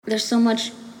there's so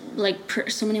much, like,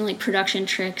 so many, like, production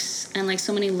tricks and, like,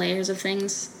 so many layers of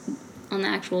things on the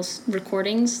actual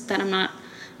recordings that I'm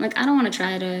like, I don't want to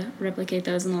try to replicate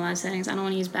those in the live settings. I don't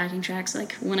want to use backing tracks.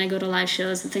 Like, when I go to live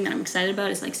shows, the thing that I'm excited about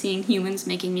is, like, seeing humans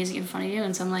making music in front of you.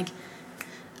 And so I'm like,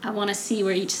 I want to see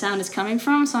where each sound is coming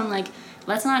from. So I'm like,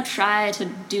 let's not try to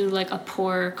do, like, a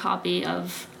poor copy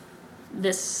of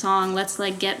this song. Let's,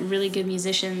 like, get really good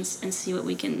musicians and see what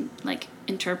we can, like,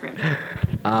 interpret.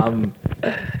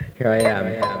 Here I am.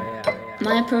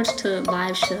 My approach to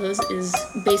live shows is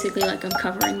basically like I'm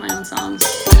covering my own songs.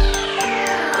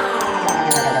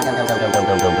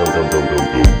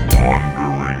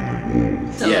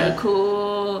 So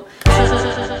cool.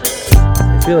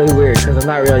 It's really weird because I'm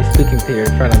not really speaking to you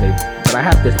in front of me, but I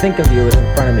have to think of you as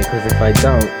in front of me because if I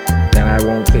don't, then I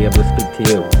won't be able to speak to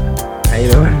you. How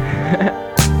you doing?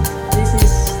 This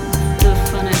is the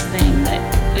funnest thing that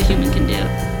a human can do.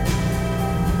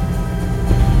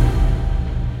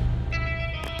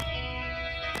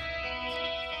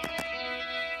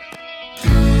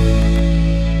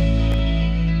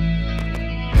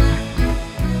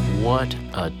 What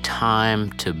a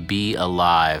time to be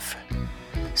alive.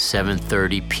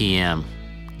 7:30 p.m.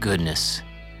 Goodness,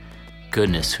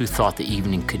 who thought the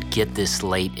evening could get this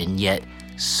late and yet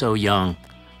so young.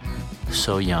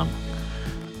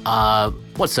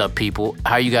 What's up, people?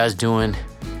 How you guys doing?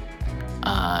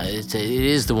 It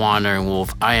is the Wandering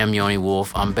Wolf. I am Yoni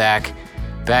Wolf. I'm back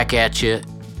at you.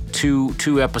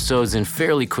 Two episodes in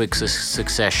fairly quick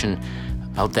succession.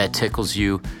 I hope that tickles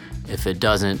you. If it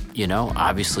doesn't,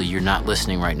 obviously you're not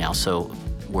listening right now, so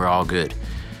we're all good.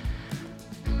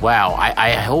 Wow,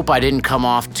 I hope I didn't come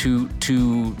off too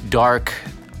dark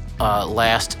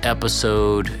last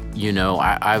episode.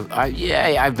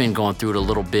 I've been going through it a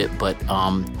little bit, but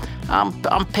I'm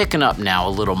picking up now a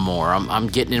little more. I'm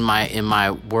getting in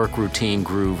my work routine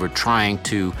groove, or trying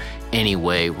to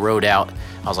anyway. Wrote out.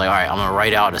 I was like, all right, I'm gonna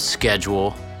write out a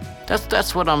schedule.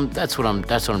 That's what I'm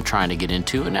trying to get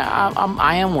into, and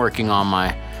I am working on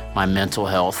my mental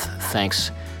health.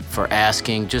 Thanks for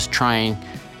asking. Just trying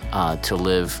to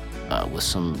live with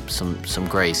some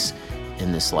grace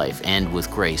in this life, and with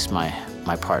Grace, my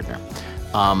partner.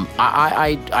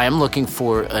 I am looking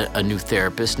for a new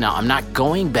therapist. Now, I'm not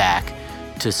going back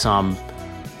to some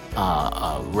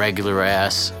regular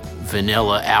ass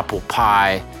vanilla apple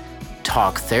pie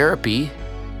talk therapy.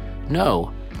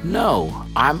 No,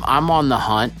 I'm on the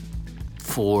hunt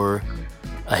for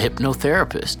a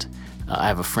hypnotherapist. I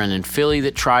have a friend in Philly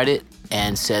that tried it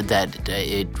and said that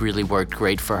it really worked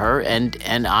great for her, and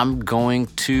I'm going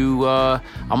to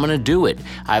do it.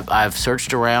 I've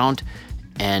searched around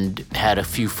and had a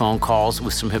few phone calls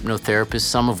with some hypnotherapists,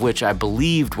 some of which I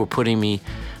believed were putting me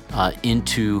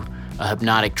into a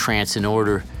hypnotic trance in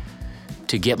order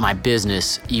to get my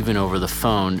business even over the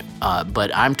phone, but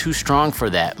I'm too strong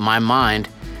for that. My mind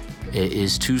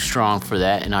is too strong for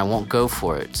that, and I won't go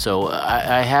for it. So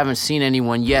I haven't seen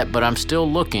anyone yet, but I'm still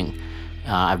looking.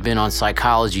 I've been on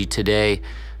Psychology Today,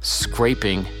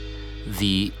 scraping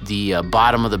the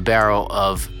bottom of the barrel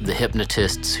of the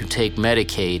hypnotists who take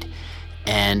Medicaid,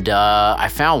 and I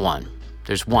found one.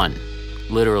 There's one,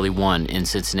 literally one, in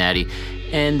Cincinnati,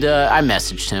 and I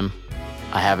messaged him.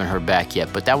 I haven't heard back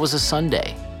yet, but that was a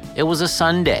Sunday. It was a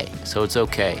Sunday, so it's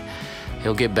okay.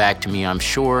 He'll get back to me, I'm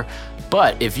sure.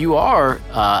 But if you are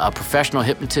a professional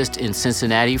hypnotist in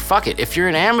Cincinnati, fuck it. If you're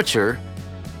an amateur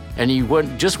and you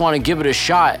just want to give it a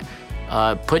shot,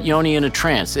 put Yoni in a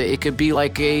trance. It could be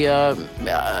like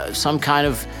some kind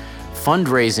of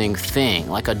fundraising thing,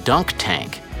 like a dunk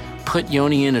tank. Put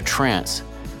Yoni in a trance.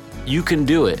 You can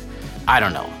do it. I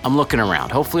don't know. I'm looking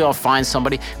around. Hopefully I'll find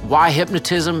somebody. Why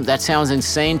hypnotism? That sounds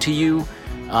insane to you.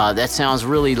 That sounds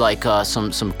really like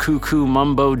some cuckoo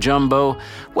mumbo jumbo.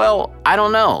 Well, I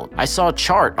don't know. I saw a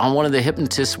chart on one of the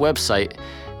hypnotists' website.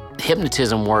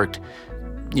 Hypnotism worked,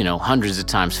 hundreds of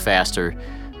times faster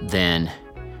than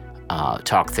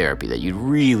talk therapy. That you'd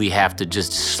really have to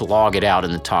just slog it out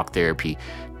in the talk therapy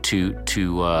to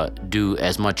do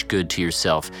as much good to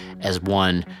yourself as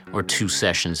 1 or 2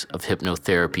 sessions of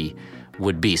hypnotherapy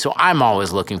would be. So I'm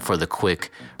always looking for the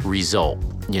quick result.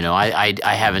 I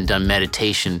haven't done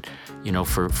meditation,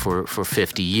 for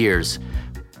 50 years,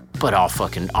 but I'll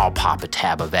pop a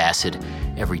tab of acid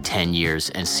every 10 years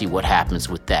and see what happens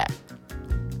with that.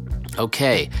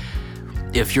 Okay,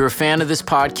 if you're a fan of this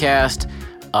podcast,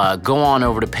 go on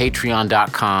over to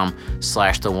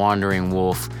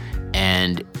patreon.com/thewanderingwolf,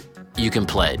 and you can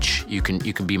pledge. You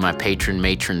can be my patron,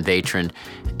 matron, vatron,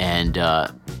 and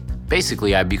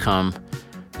basically I become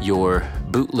your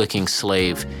bootlicking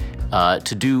slave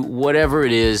to do whatever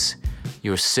it is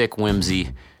your sick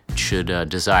whimsy should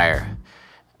desire.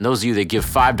 And those of you that give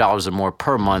 $5 or more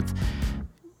per month,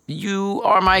 you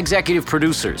are my executive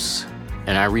producers.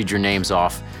 And I read your names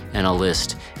off in a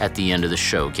list at the end of the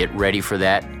show. Get ready for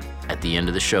that at the end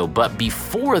of the show. But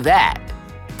before that,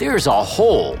 there's a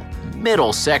whole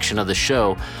middle section of the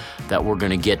show that we're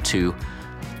going to get to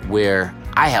where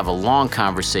I have a long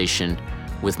conversation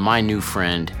with my new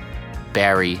friend,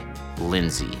 Barrie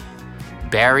Lindsay.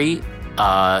 Barrie,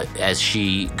 as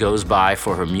she goes by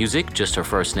for her music, just her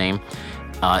first name,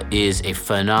 is a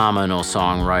phenomenal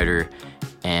songwriter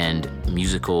and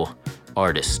musical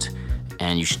artist.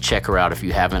 And you should check her out if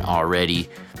you haven't already.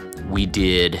 We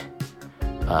did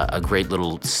a great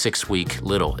little 6-week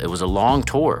it was a long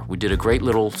tour. We did a great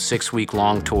little 6-week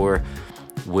long tour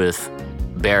with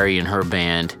Barrie and her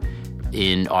band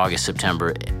in August,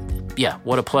 September. Yeah,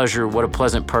 what a pleasure, what a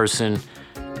pleasant person,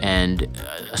 and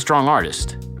a strong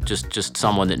artist. Just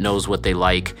someone that knows what they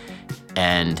like.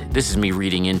 And this is me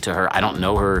reading into her. I don't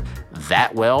know her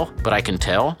that well, but I can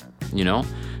tell,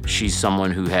 she's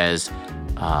someone who has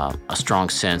a strong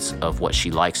sense of what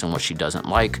she likes and what she doesn't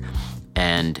like.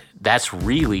 And that's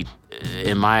really,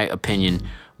 in my opinion,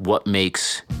 what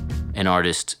makes an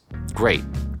artist great,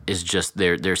 is just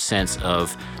their sense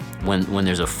of when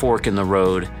there's a fork in the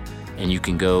road and you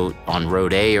can go on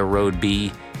road A or road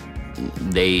B,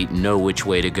 they know which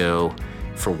way to go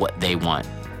for what they want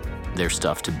their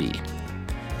stuff to be.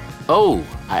 Oh,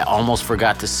 I almost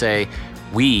forgot to say,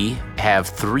 we have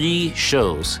 3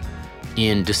 shows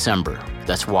in December.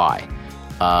 That's why.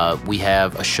 We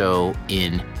have a show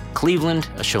in Cleveland,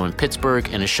 a show in Pittsburgh,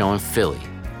 and a show in Philly.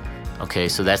 Okay,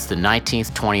 so that's the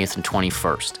 19th, 20th, and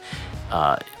 21st,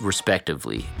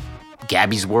 respectively.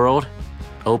 Gabby's World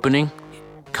opening.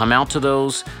 Come out to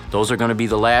those. Those are going to be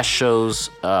the last shows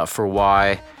for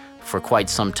Y for quite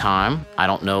some time. I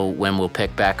don't know when we'll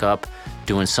pick back up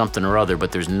doing something or other,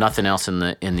 but there's nothing else in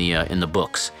the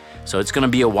books. So it's going to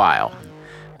be a while.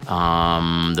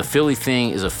 The Philly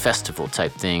thing is a festival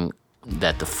type thing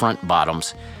that the Front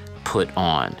Bottoms put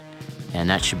on, and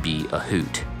that should be a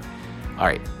hoot. All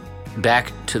right,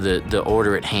 back to the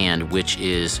order at hand, which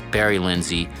is Barrie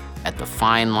Lindsay at the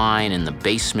Fine Line in the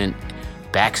basement,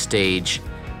 backstage,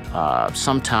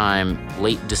 sometime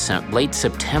late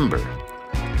September.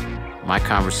 My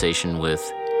conversation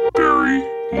with Barrie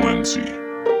Lindsay.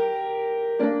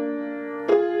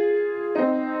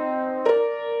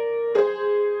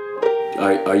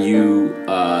 Are you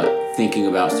thinking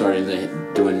about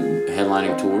doing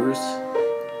headlining tours?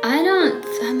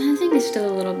 I think it's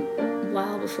still a little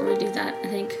while before we do that. I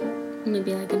think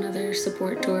maybe like another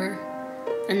support tour,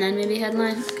 and then maybe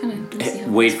headline.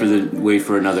 Wait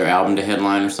for another album to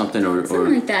headline or something, or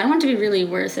like that. I want it to be really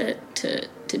worth it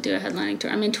to do a headlining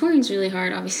tour. I mean, touring's really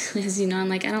hard, obviously, as you know. And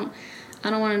like I don't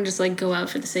want to just like go out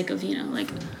for the sake of like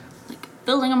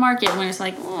building a market when it's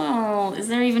like, oh, is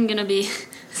there even gonna be?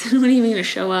 Is anyone even gonna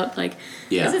show up? Like,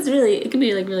 yeah, because it can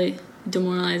be like really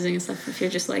demoralizing and stuff if you're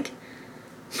just like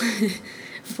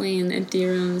playing empty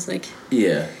rooms. Like,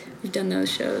 yeah, we've done those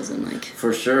shows and like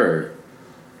for sure.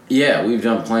 Yeah, we've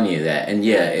done plenty of that, and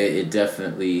yeah, it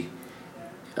definitely.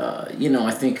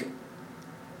 I think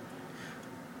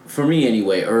for me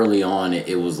anyway, early on,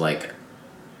 it was like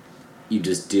you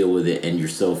just deal with it, and you're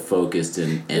so focused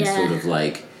and sort of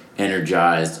like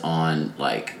energized on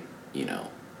like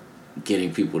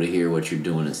getting people to hear what you're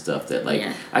doing and stuff that like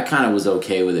I kind of was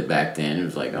okay with it back then. It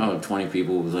was like 20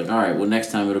 people. It was like, all right, well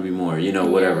next time it'll be more,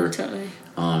 whatever. Totally.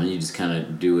 You just kind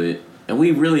of do it, and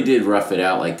we really did rough it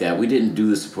out like that. We didn't do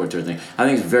the support tour thing. I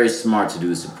think it's very smart to do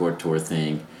the support tour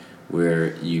thing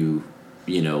where you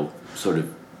sort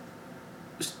of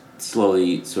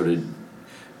slowly sort of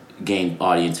gain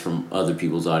audience from other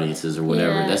people's audiences or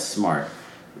whatever. Yeah. That's smart.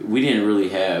 We didn't really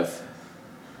have.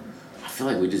 I feel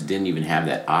like we just didn't even have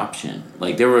that option.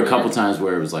 Like there were a couple times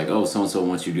where it was like, oh, so and so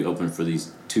wants you to open for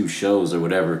these 2 shows or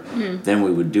whatever. Mm-hmm. Then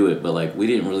we would do it, but like we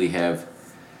didn't really have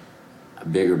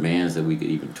bigger bands that we could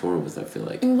even tour with. I feel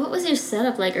like. And what was your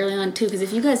setup like early on too? Because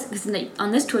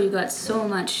on this tour you got so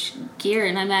much gear,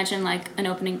 and I imagine like an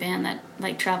opening band that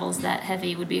like travels that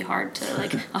heavy would be hard to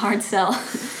like a hard sell.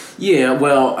 Yeah,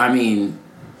 well, I mean,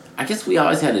 I guess we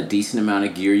always had a decent amount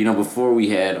of gear. Before we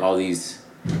had all these.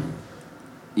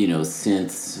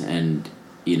 Synths and,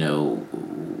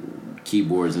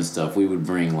 keyboards and stuff, we would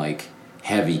bring, like,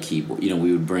 heavy keyboard. We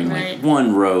would bring, like,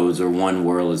 one Rhodes or one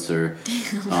Wurlitzer,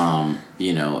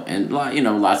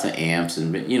 and, lots of amps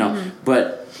and, mm-hmm.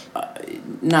 but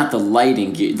not the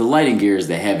lighting gear. The lighting gear is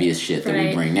the heaviest shit that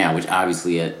we bring now, which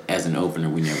obviously, as an opener,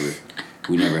 we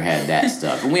never had that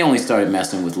stuff. And we only started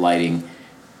messing with lighting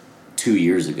 2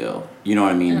 years ago. You know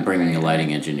what I mean? Bringing a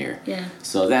lighting engineer. Yeah.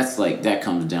 So that's like, that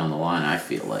comes down the line, I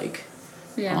feel like.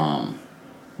 Yeah.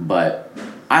 But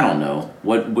I don't know.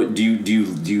 What do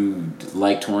you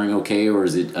like touring okay, or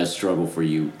is it a struggle for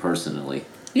you personally?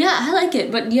 Yeah, I like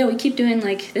it, but yeah, we keep doing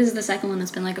like this is the second one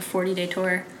that's been like a 40-day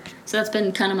tour, so that's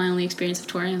been kind of my only experience of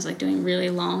touring is like doing really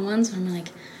long ones. I'm like,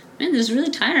 man, this is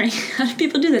really tiring. How do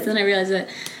people do this? And then I realized that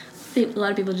a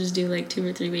lot of people just do like 2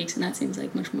 or 3 weeks, and that seems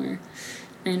like much more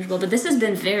manageable. But this has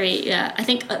been very, yeah, I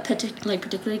think particularly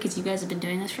because you guys have been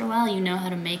doing this for a while, you know how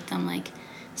to make them like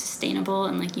sustainable,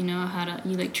 and like you know how to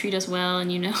you like treat us well,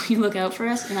 and you know you look out for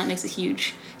us, and that makes a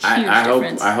huge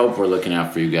difference. I hope we're looking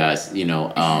out for you guys. You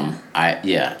know,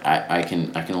 I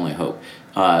can only hope.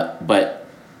 But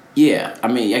yeah, I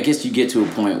mean, I guess you get to a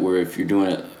point where if you're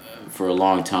doing it for a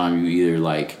long time, you either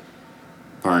like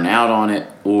burn out on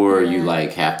it, or you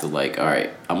like have to like, all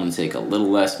right, I'm gonna take a little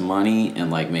less money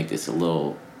and like make this a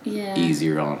little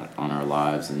easier on our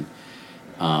lives, and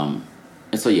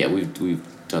so yeah, we've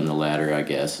done the latter, I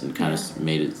guess, and kind of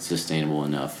made it sustainable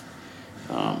enough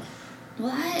for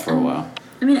a while.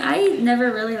 I mean, I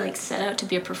never really like set out to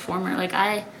be a performer. Like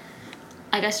I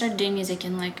started doing music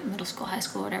in like middle school, high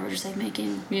school, whatever, just like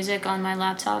making music on my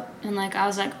laptop, and like I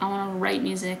was like, I want to write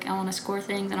music, I want to score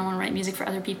things, and I want to write music for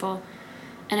other people,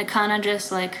 and it kind of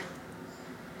just like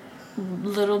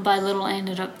little by little I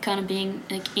ended up kind of being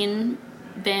like in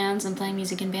bands and playing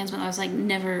music in bands, but I was like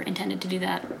never intended to do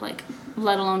that, like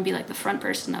let alone be like the front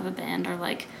person of a band or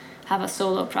like have a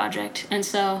solo project. And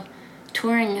so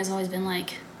touring has always been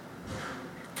like,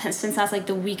 since that's like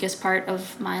the weakest part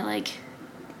of my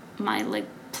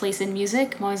place in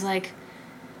music, I'm always like,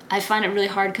 I find it really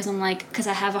hard because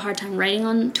I have a hard time writing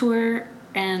on tour,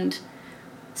 and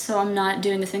so I'm not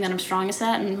doing the thing that I'm strongest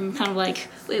at, and I'm kind of like,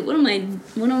 wait, what am I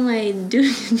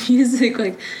doing in music?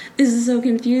 Like, this is so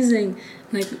confusing.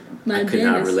 Like, I could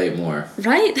not relate more.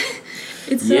 Right?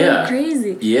 It's so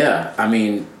crazy. Yeah, I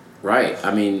mean, right.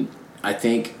 I mean, I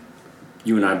think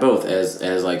you and I both, as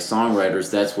like songwriters,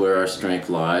 that's where our strength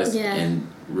lies, and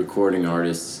recording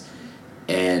artists,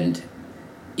 and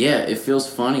yeah, it feels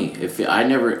funny.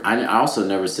 I also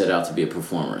never set out to be a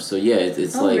performer. So yeah,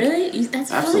 it's like, really?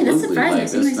 That's absolutely, funny. That's surprising. like, it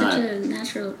seems like such a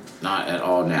natural. Not at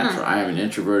all natural. I am an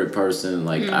introverted person.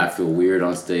 Like I feel weird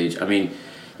on stage. I mean,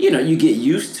 you know, you get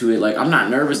used to it. Like I'm not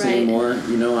nervous anymore.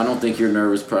 You know, I don't think you're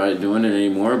nervous probably doing it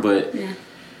anymore. But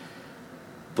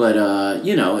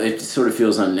you know, it sort of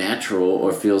feels unnatural,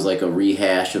 or feels like a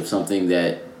rehash of something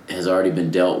that has already been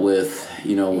dealt with,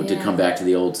 you know, to come back to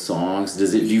the old songs. Do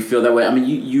you feel that way? I mean,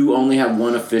 you only have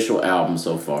one official album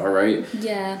so far, right?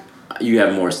 Yeah. You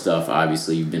have more stuff,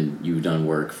 obviously. You've done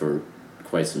work for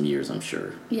quite some years, I'm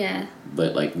sure. Yeah.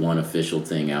 But like one official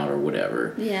thing out or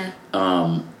whatever. Yeah.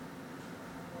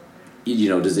 You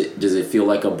know, does it feel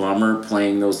like a bummer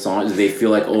playing those songs? Do they feel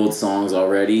like old songs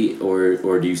already,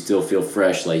 or do you still feel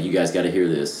fresh, like you guys got to hear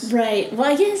this? Right. Well,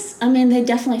 I guess, I mean, they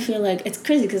definitely feel like, it's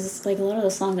crazy because it's like a lot of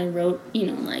those songs I wrote, you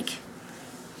know, like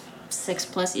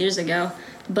 6+ years ago.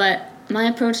 But my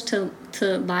approach to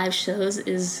live shows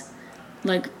is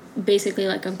like basically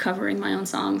like I'm covering my own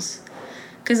songs,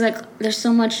 because like there's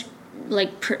so much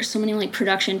like so many like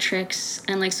production tricks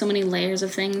and like so many layers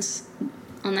of things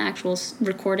on the actual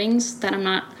recordings that I'm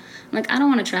not, like, I don't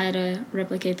want to try to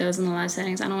replicate those in the live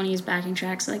settings. I don't want to use backing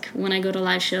tracks. Like, when I go to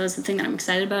live shows, the thing that I'm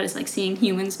excited about is, like, seeing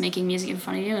humans making music in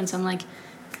front of you. And so I'm like,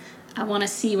 I want to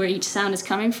see where each sound is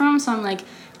coming from. So I'm like,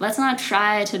 let's not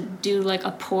try to do, like,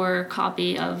 a poor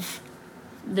copy of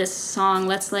this song.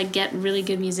 Let's, like, get really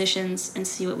good musicians and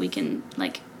see what we can,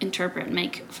 like, interpret and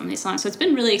make from these songs. So it's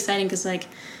been really exciting because, like,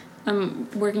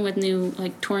 I'm working with new,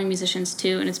 like, touring musicians,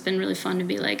 too. And it's been really fun to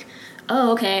be like,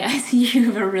 oh, okay, I see you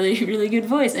have a really, really good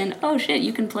voice, and oh shit,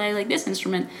 you can play like this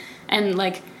instrument, and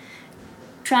like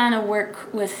trying to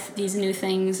work with these new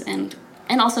things, and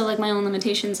also like my own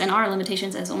limitations and our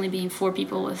limitations as only being 4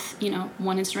 people with, you know,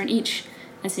 1 instrument each,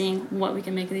 and seeing what we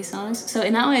can make of these songs. So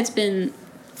in that way, it's been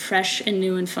fresh and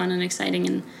new and fun and exciting,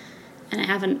 and I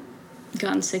haven't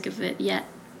gotten sick of it yet.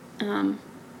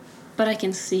 But I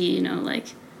can see, you know, like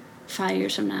 5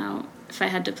 years from now, if I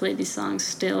had to play these songs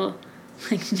still,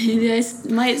 like, maybe I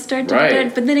might start to do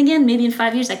it. But then again, maybe in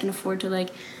 5 years I can afford to, like,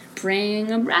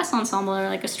 bring a brass ensemble or,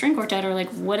 like, a string quartet or, like,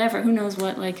 whatever. Who knows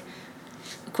what, like,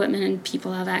 equipment and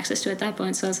people have access to at that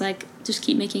point. So it's, like, just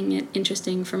keep making it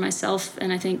interesting for myself.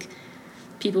 And I think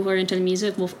people who are into the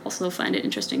music will also find it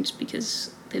interesting just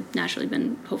because they've naturally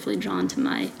been, hopefully, drawn to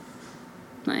my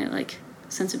like,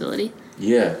 sensibility.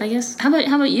 Yeah. I guess. How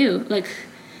about you? Like,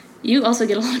 you also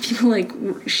get a lot of people, like,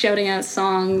 shouting out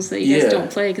songs that you guys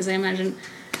don't play, because I imagine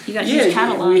you got a huge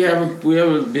catalog. We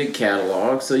have a big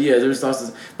catalog, so yeah, there's lots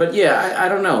of... But yeah, I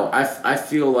don't know. I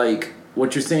feel like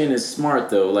what you're saying is smart,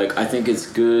 though. Like, I think it's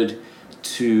good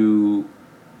to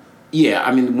Yeah,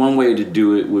 I mean, one way to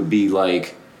do it would be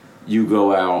like you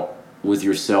go out with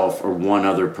yourself or one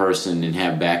other person and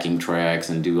have backing tracks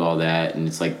and do all that, and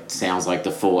it's like sounds like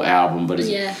the full album, but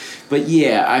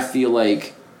I feel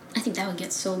like I think that would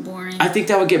get so boring. I think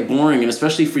that would get boring, and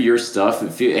especially for your stuff,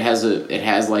 it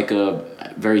has like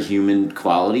a very human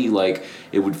quality. Like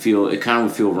it kind of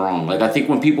would feel wrong. Like I think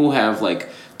when people have like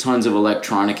tons of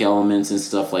electronic elements and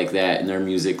stuff like that in their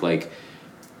music, like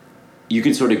you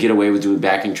can sort of get away with doing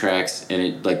backing tracks, and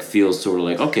it like feels sort of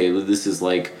like, okay, this is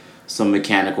like some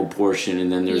mechanical portion, and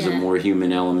then there's a more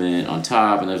human element on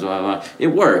top, and there's blah, blah, blah. It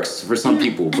works for some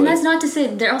people, and that's not to say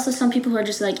there are also some people who are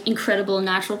just like incredible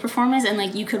natural performers, and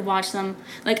like you could watch them,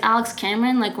 like Alex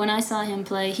Cameron. Like when I saw him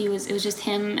play, it was just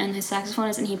him and his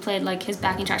saxophonist, and he played like his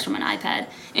backing tracks from an iPad,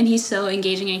 and he's so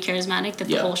engaging and charismatic that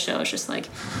the whole show is just like,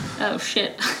 oh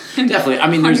shit. Definitely, I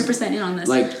mean, 100% in on this.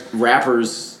 Like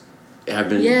rappers have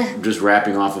been just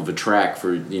rapping off of a track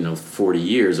for 40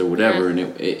 years or whatever, and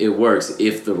it works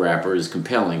if the rapper is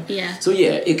compelling. Yeah. So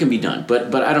it can be done,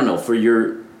 but I don't know, for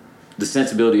the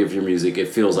sensibility of your music, it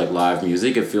feels like live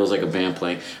music. It feels like a band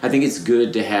playing. I think it's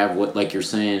good to have what, like you're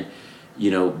saying,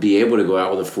 be able to go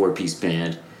out with a 4-piece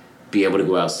band, be able to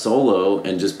go out solo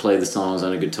and just play the songs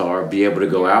on a guitar, be able to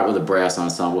go out with a brass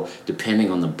ensemble,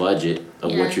 depending on the budget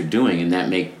of what you're doing, and that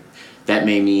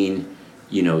may mean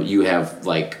you have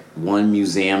like one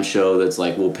museum show that's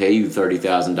like, we'll pay you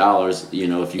 $30,000,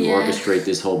 if you orchestrate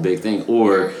this whole big thing,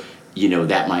 or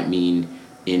that might mean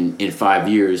in 5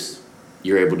 years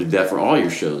you're able to do that for all your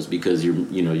shows because your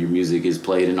music is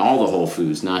played in all the Whole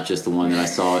Foods, not just the one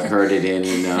that I heard it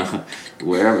in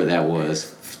wherever that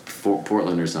was,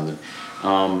 Portland or something.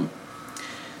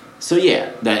 So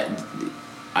that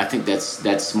I think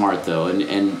that's smart though,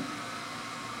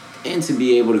 and to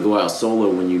be able to go out solo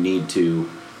when you need to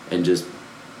and just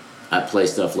play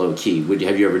stuff low key.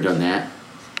 Have you ever done that?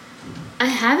 I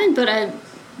haven't, but I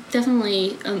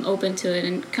definitely am open to it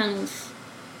and kind of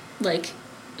like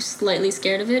slightly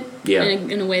scared of it. Yeah.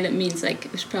 In a way that means like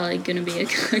it's probably going to be a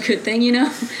good thing,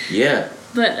 Yeah.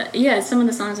 But some of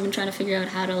the songs I've been trying to figure out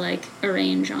how to like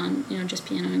arrange on just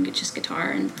piano and just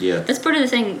guitar, and that's part of the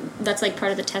thing. That's like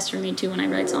part of the test for me too when I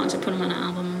write songs or put them on an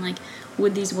album. I'm like,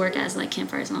 would these work as like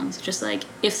campfire songs? Just like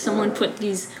if someone put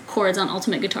these chords on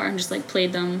ultimate guitar and just like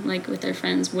played them like with their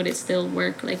friends, would it still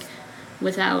work like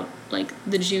without like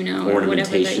the Juno or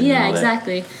whatever?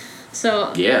 Exactly.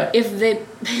 So if they,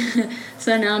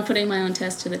 so now I'm putting my own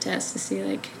test to the test to see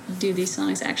like, do these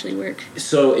songs actually work?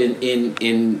 So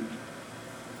in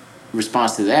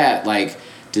response to that, like,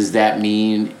 does that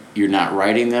mean you're not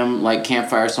writing them like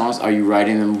campfire songs? Are you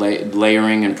writing them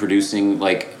layering and producing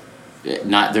like,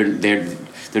 not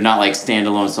they're not like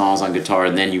standalone songs on guitar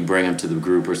and then you bring them to the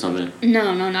group or something?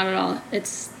 No, not at all.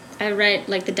 I write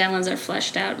like the demos are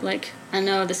fleshed out. Like I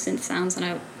know the synth sounds and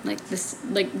I like this,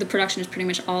 like the production is pretty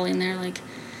much all in there. Like,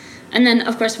 and then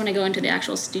of course when I go into the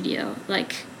actual studio,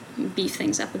 like beef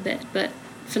things up a bit. But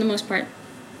for the most part,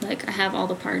 like I have all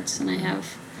the parts and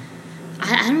I've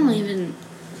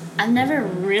never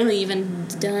really even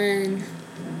done.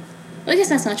 Well, I guess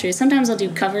that's not true. Sometimes I'll do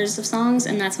covers of songs,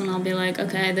 and that's when I'll be like,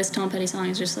 okay, this Tom Petty song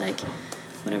is just like,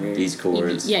 whatever. These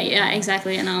chords. Yeah,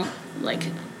 exactly. And I'll like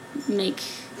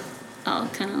I'll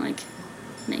kind of like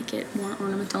make it more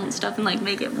ornamental and stuff, and like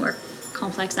make it more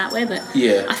complex that way. But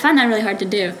I find that really hard to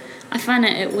do. I find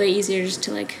it way easier just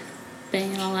to like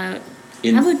bang it all out.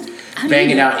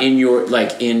 Bang it out in your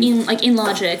in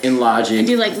Logic. In Logic. And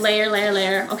do like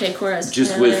layer. Okay, chorus.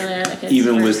 Just layer, okay,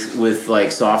 even with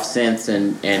like soft synths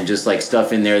and just like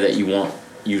stuff in there that you won't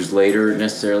use later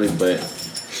necessarily, but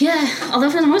yeah. Although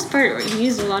for the most part we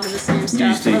use a lot of the same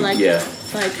stuff.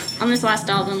 Like on this last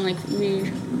album, like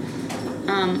we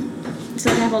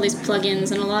so I have all these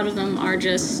plugins, and a lot of them are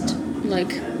just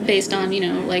like based on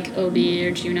like OB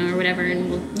or Juno or whatever, and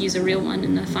we'll use a real one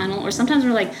in the final. Or sometimes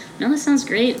we're like, no, this sounds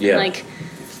great. Yeah. Like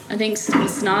I think some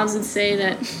snobs would say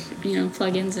that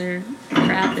plugins are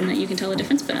crap and that you can tell the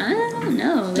difference, but I don't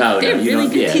know. Like, they're really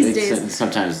good these days.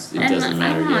 Sometimes it doesn't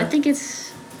matter. I don't know. I think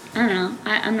it's, I don't know.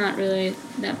 I'm not really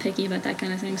that picky about that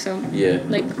kind of thing. So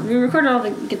like we recorded all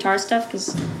the guitar stuff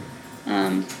because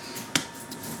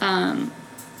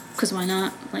why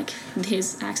not? Like he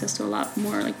has access to a lot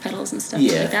more like pedals and stuff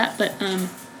like that. But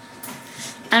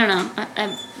I don't know.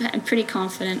 I'm pretty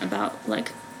confident about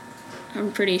like,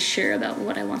 I'm pretty sure about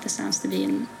what I want the sounds to be,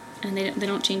 and they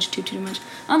don't change too much.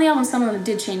 On the album, some of them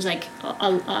did change like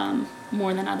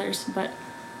more than others, but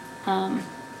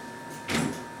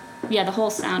yeah, the whole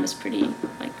sound is pretty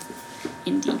like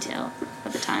in detail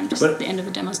at the time, just But- the end of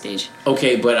the demo stage.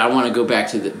 Okay, but I want to go back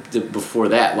to the before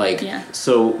that. Like, Yeah.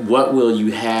 so what will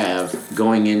you have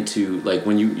going into, like,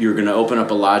 when you're going to open up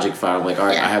a Logic file, like, all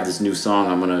right, Yeah. I have this new song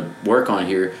I'm going to work on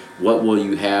here. What will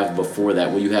you have before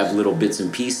that? Will you have little bits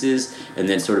and pieces and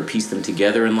then sort of piece them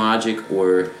together in Logic,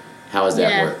 or how does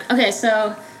that work? Okay,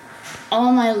 so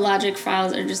all my Logic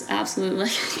files are just absolute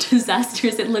like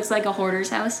disasters. It looks like a hoarder's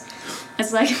house.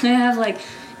 It's like I have like,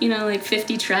 you know, like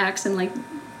 50 tracks and like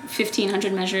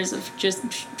 1,500 measures of just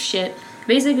shit.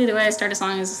 Basically, the way I start a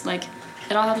song is like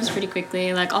it all happens pretty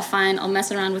quickly. Like I'll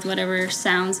mess around with whatever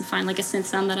sounds and find like a synth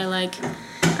sound that I like,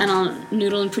 and I'll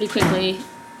noodle in pretty quickly.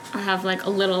 I'll have like a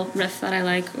little riff that I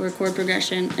like or a chord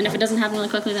progression, and if it doesn't happen really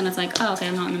quickly, then it's like, oh, okay,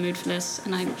 I'm not in the mood for this,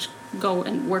 and I just go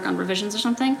and work on revisions or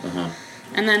something.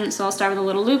 And then, so I'll start with a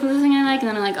little loop of the thing I like, and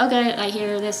then I'm like, okay, I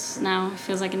hear this now, it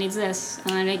feels like it needs this,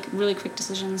 and I make really quick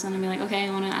decisions, and I'll be like, okay,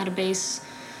 I want to add a bass.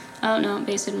 Oh, no,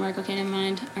 bass didn't work, okay, never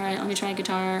mind. All right, let me try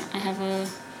guitar. I have a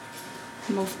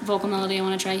vocal melody I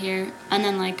want to try here. And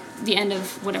then, like, the end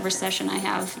of whatever session I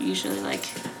have, usually, like,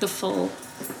 the full,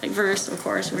 like, verse or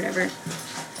chorus or whatever.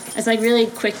 It's, like, really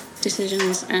quick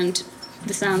decisions, and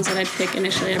the sounds that I pick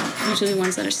initially are usually the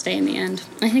ones that stay in the end.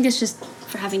 I think it's just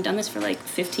for having done this for like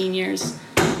 15 years.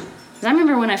 'Cause I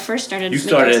remember when I first started. You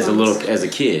started making as a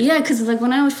kid. Yeah, because like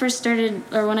when I first started,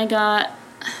 or when I got,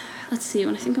 let's see,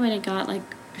 when I got like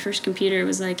my first computer,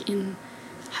 was like in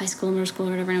high school, middle school,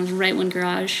 or whatever, and it was right when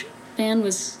GarageBand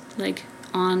was like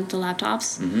on the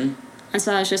laptops. Mm-hmm. And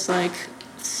so I was just like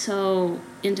so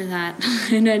into that,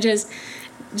 and I just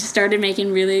started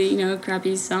making really, you know,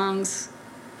 crappy songs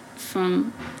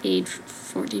from age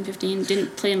 14, 15,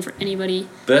 didn't play them for anybody.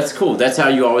 But that's cool. That's how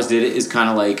you always did it, is kind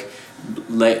of like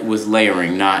with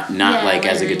layering, not Yeah, like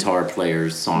as a layering. guitar player,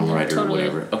 songwriter, or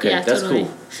whatever. Okay, Yeah, that's totally.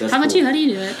 cool. That's How about cool. you? How do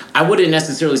you do it? I wouldn't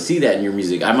necessarily see that in your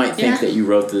music. I might think Yeah. that you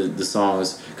wrote the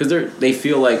songs because they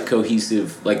feel like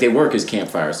cohesive, like they work as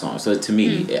campfire songs. So to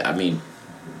me, I mean,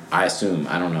 I assume,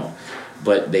 I don't know,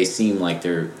 but they seem like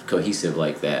they're cohesive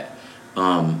like that.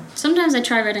 Sometimes I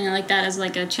try writing it like that as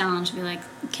like a challenge to be like,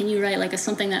 can you write like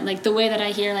something that like the way that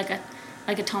I hear like a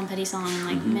Tom Petty song, and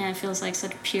like man, it feels like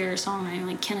such pure songwriting.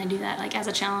 Like, can I do that like as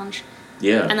a challenge?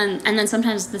 Yeah. And then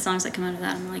sometimes the songs that come out of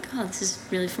that, I'm like, oh, this is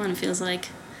really fun. It feels like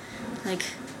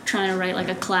trying to write like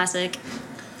a classic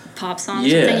pop song or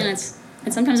Yeah. something,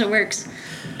 and sometimes it works.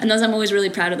 And those, I'm always really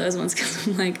proud of those ones because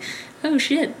I'm like, oh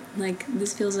shit, like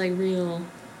this feels like real,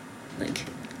 like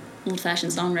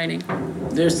old-fashioned songwriting.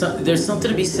 There's something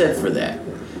to be said for that.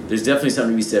 There's definitely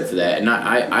something to be said for that. And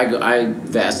I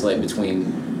vacillate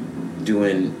between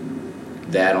doing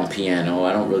that on piano.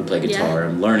 I don't really play guitar. Yeah.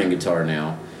 I'm learning guitar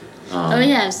now. Oh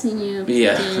yeah, I've seen you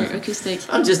do acoustic.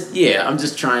 I'm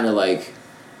just trying to like.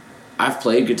 I've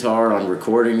played guitar on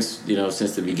recordings, you know,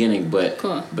 since the beginning, but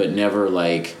Cool. but never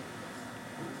like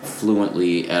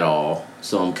fluently at all.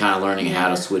 So I'm kind of learning how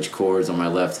to Yeah. switch chords on my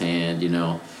left hand, you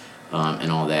know,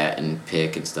 and all that, and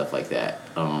pick and stuff like that.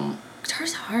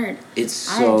 Guitar's hard. It's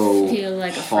so I feel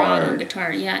like a fraud on hard.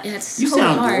 guitar. Yeah, it's so You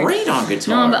sound hard. great on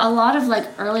guitar. No, but a lot of like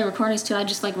early recordings too, I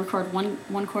just like record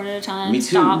one chord at a time. Me too.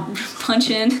 Stop,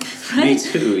 punch in. Right? Me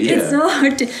too, yeah. It's so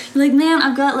hard to, you're like, man,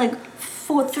 I've got like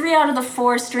 3 out of the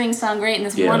 4 strings sound great, and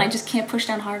this Yeah. one I just can't push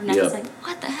down hard enough. Yep. It's like,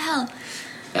 what the hell?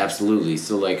 Absolutely.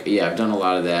 So like, yeah, I've done a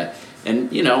lot of that,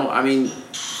 and you know, I mean,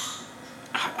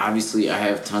 obviously, I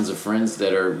have tons of friends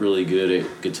that are really good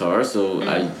at guitar, so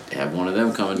I have one of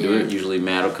them come and do Yeah. it. Usually,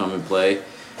 Matt will come and play.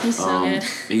 He's so good.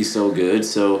 He's so good.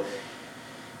 So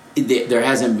there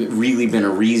hasn't really been a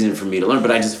reason for me to learn,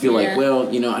 but I just feel like, Yeah.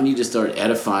 well, you know, I need to start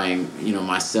edifying, you know,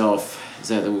 myself. Is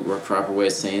that the proper way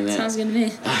of saying that? Sounds good to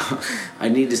me. I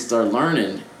need to start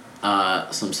learning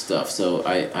some stuff. So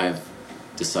I've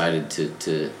decided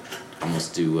to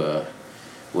almost do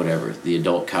whatever, the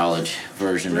adult college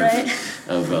version Right.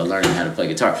 of learning how to play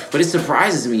guitar. But it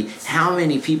surprises me how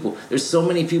many people, there's so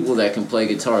many people that can play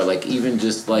guitar, like even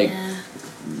just like Yeah.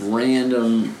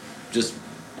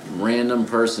 random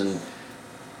person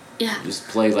Yeah. just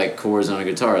play like chords on a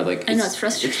guitar. Like I know, it's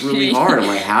frustrating. It's really hard. I'm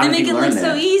like, how They did make you it learn look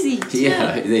that? so easy.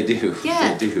 Yeah, too. they do.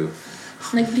 Yeah. They do.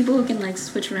 Like people who can like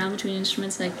switch around between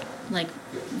instruments like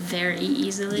very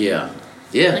easily. Yeah.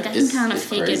 Yeah. Like I can kind of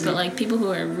fake it, but like people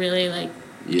who are really like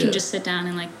Yeah. can just sit down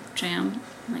and like jam.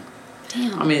 I'm like,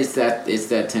 damn. I mean, it's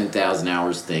that 10,000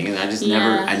 hours thing, and I just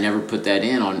Yeah. never put that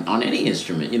in on any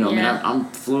instrument. You know, Yeah. I mean, I'm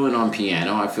fluent on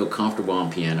piano. I feel comfortable on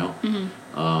piano,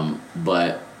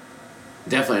 but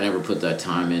definitely I never put that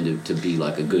time in to be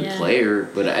like a good Yeah. player.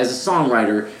 But as a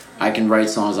songwriter, I can write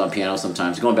songs on piano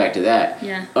sometimes. Going back to that,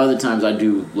 Yeah. other times I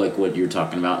do like what you're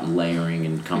talking about, and layering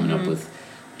and coming up with,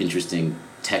 interesting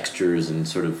textures and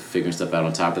sort of figuring stuff out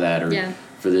on top of that. Or Yeah.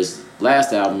 for this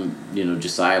last album,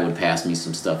 Josiah would pass me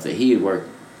some stuff that he had worked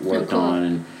cool.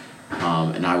 on,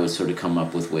 and I would sort of come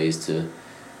up with ways to,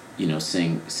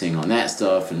 sing on that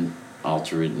stuff and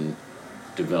alter it and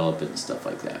develop it and stuff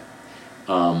like that.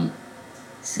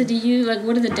 So do you,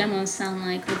 what do the demos sound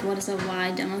like? What does a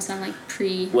Y demo sound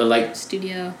like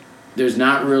studio? There's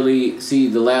not really,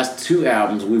 the last 2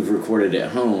 albums we've recorded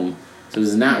at home, so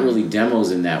there's not really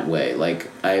demos in that way.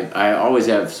 I always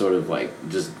have sort of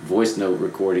just voice note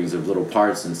recordings of little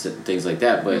parts and things like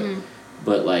that, but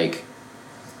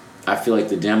I feel like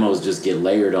the demos just get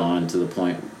layered on to the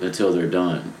point until they're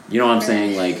done. You know what I'm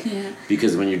saying? Yeah.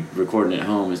 Because when you're recording at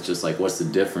home, it's just what's the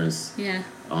difference? Yeah.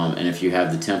 And if you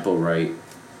have the tempo right,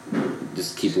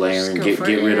 just keep layering, Just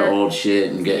get rid of old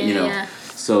shit and get, Yeah.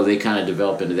 So they kind of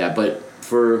develop into that. But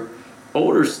for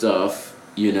older stuff,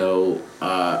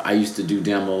 I used to do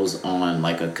demos on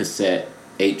a cassette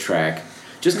 8-track,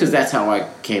 just because that's how I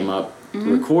came up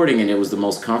recording, and it was the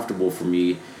most comfortable for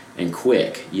me and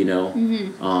quick,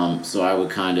 So I would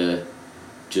kind of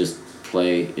just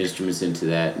play instruments into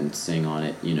that and sing on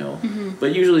it,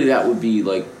 But usually that would be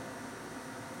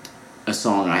a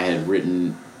song I had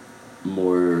written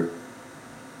more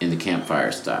in the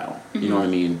campfire style. You know what I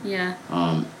mean? Yeah.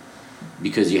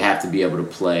 Because you have to be able to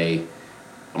play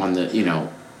on the,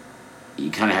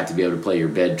 you kind of have to be able to play your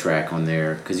bed track on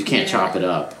there because you can't chop it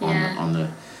up on the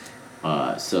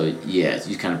so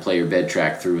you kind of play your bed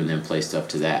track through and then play stuff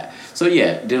to that. So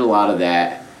did a lot of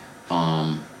that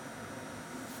on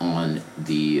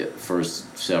the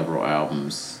first several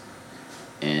albums,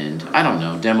 and I don't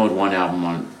know, demoed one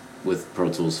album with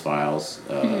Pro Tools files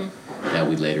that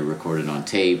we later recorded on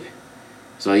tape.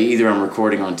 So either I'm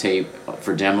recording on tape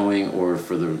for demoing or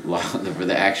for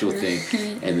the actual thing,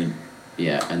 and then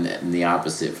and the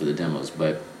opposite for the demos.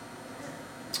 But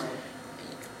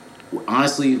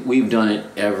honestly, we've done it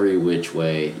every which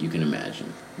way you can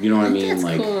imagine. You know what I mean?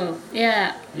 That's cool.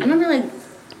 Yeah. I remember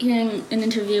hearing an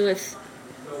interview with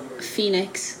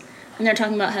Phoenix, and they're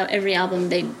talking about how every album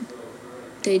they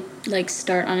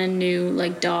start on a new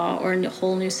DAW or a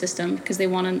whole new system because they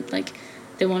want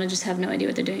to just have no idea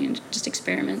what they're doing and just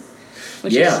experiment.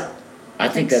 Which I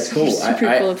think that's cool. It's a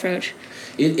pretty cool approach.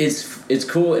 It's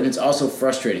cool, and it's also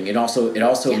frustrating. It also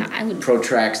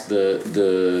protracts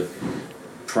the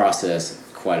process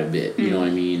quite a bit. You know what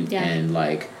I mean? Yeah. And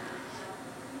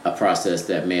a process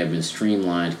that may have been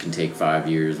streamlined can take 5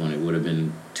 years when it would have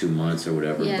been 2 months or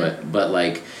whatever. Yeah. But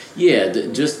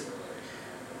just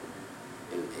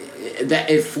that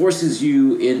it forces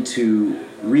you into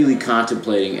really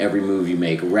contemplating every move you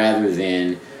make rather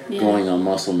than going on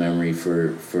muscle memory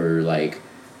for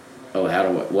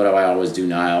what do I always do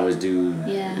now? I always do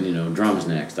drums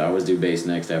next. I always do bass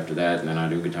next after that, and then I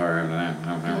do guitar after that.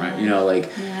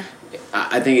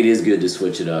 I think it is good to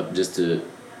switch it up just to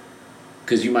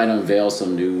because you might unveil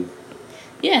some new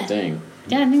thing.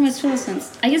 Yeah, I think makes total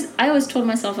sense. I guess I always told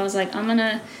myself, I was like, I'm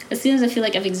gonna, as soon as I feel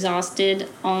like I've exhausted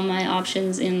all my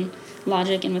options in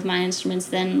Logic and with my instruments,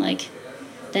 then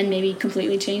maybe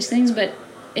completely change things. But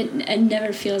it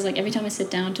never feels like, every time I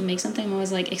sit down to make something, I'm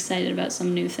always excited about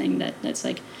some new thing that's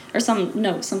or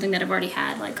something that I've already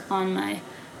had on my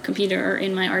computer or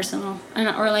in my arsenal, and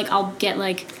or I'll get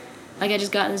I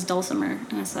just got this dulcimer,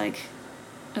 and it's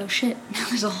oh shit, now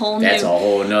there's a whole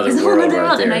another world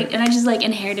right there. And I just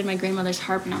inherited my grandmother's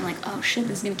harp, and I'm oh shit,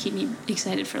 this is gonna keep me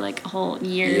excited for a whole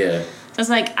year. Yeah. So it's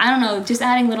I don't know, just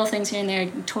adding little things here and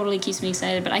there totally keeps me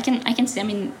excited. But I can see, I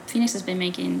mean, Phoenix has been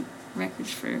making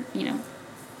records for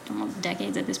almost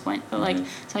decades at this point. But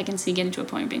so I can see getting to a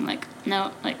point of being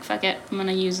no, fuck it, I'm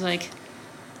gonna use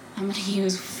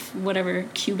whatever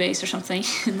Cubase or something,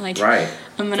 and right.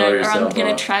 I'm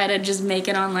gonna try to just make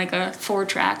it on a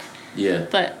 4-track. Yeah.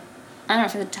 But I don't know,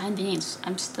 for the time being,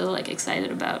 I'm still excited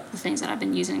about the things that I've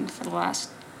been using for the last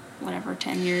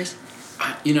 10 years.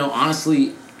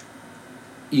 Honestly,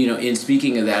 in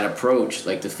speaking of that approach,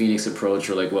 the Phoenix approach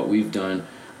or what we've done,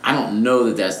 I don't know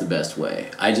that that's the best way.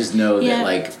 I just know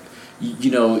that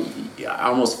I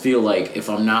almost feel if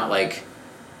I'm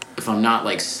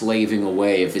not slaving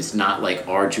away, if it's not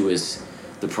arduous,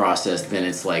 the process, then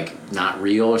it's not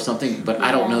real or something. But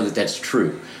I don't know that that's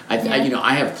true. I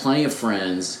have plenty of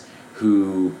friends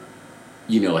who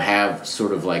have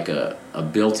sort of a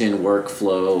built-in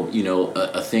workflow,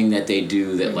 a thing that they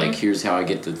do that here's how I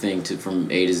get the thing from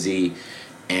A to Z,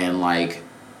 and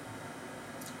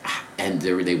and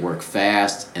they work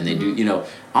fast, and they do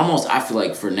almost, I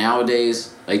feel for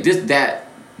nowadays that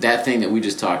thing that we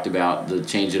just talked about, the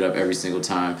change it up every single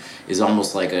time, is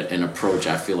almost an approach,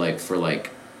 I feel for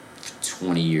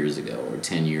 20 years ago or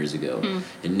 10 years ago.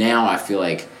 And now I feel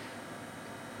like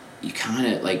you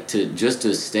kind of like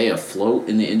to stay afloat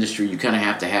in the industry, you kind of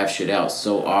have to have shit out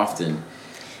so often.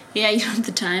 Yeah, you don't have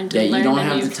the time to learn you don't a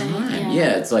have new the thing. time.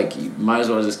 Yeah, it's like you might as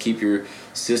well just keep your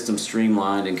system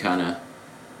streamlined and kind of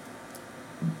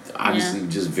obviously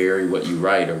just vary what you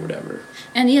write or whatever.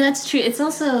 And yeah, that's true. It's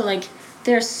also like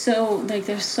there's so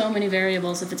many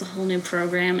variables if it's a whole new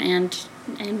program and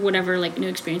whatever like new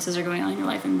experiences are going on in your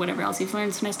life and whatever else you've learned.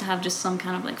 It's nice to have just some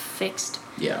kind of like fixed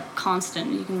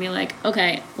constant. You can be like,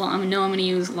 okay, well I'm going to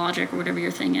use Logic or whatever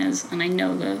your thing is, and I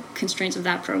know the constraints of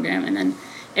that program, and then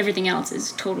everything else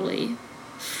is totally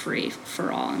free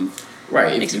for all. And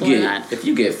right. If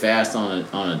you get fast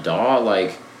on a DAW,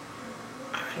 like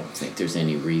I don't think there's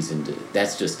any reason to.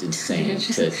 That's just insane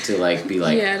to like be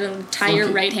like. Yeah, to tie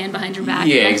your right hand behind your back.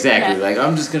 Yeah, exactly. Yeah. Like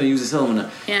I'm just gonna use this element.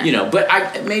 You know, but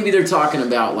maybe they're talking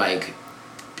about like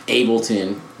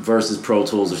Ableton versus Pro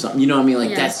Tools or something. You know what I mean?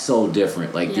 Like that's so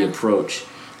different. Like the approach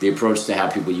to how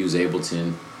people use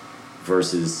Ableton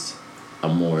versus a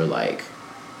more like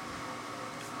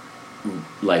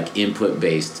input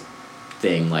based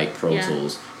thing like Pro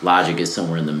Tools. Logic is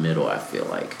somewhere in the middle, I feel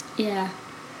like. Yeah.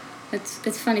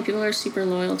 It's funny, people are super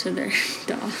loyal to their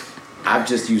DAW. I've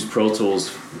just used Pro Tools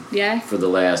for the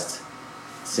last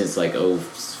since like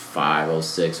 05,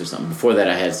 06 or something. Before that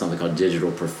I had something called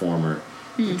Digital Performer,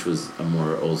 which was a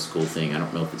more old school thing. I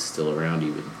don't know if it's still around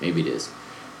even. Maybe it is.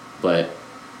 But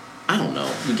I don't know.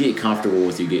 You get comfortable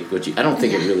with what you I don't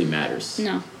think it really matters.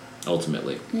 No.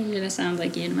 Ultimately. You're going to sound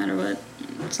like you no matter what.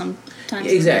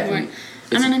 Sometimes. Exactly.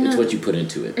 It's what you put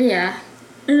into it. Yeah.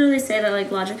 I know they say that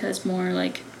like Logic has more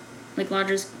like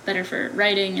Logic's better for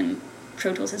writing and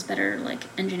Pro Tools has better like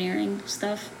engineering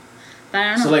stuff. But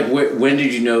I don't know. So like when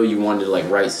did you know you wanted to like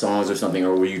write songs or something,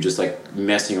 or were you just like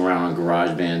messing around on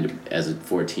GarageBand as a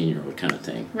 14-year-old kind of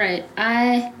thing? Right.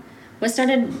 I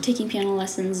started taking piano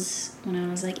lessons when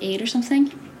I was like 8 or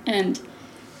something, and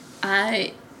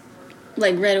I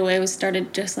like right away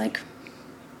started just like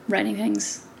writing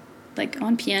things like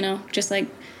on piano, just like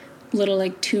little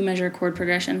like 2-measure chord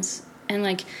progressions, and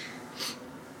like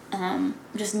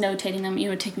just notating them. It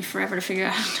would take me forever to figure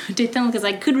out how to notate them because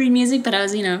I could read music, but I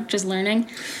was just learning.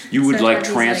 You would like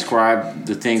transcribe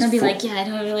the things. So I'd be like, I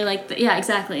don't really like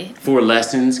exactly. For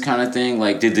lessons kind of thing.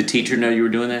 Like, did the teacher know you were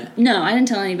doing that? No, I didn't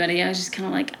tell anybody. I was just kind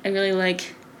of like, I really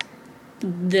like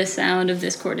the sound of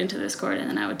this chord into this chord, and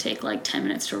then I would take like 10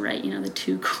 minutes to write the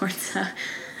 2 chords out.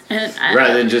 And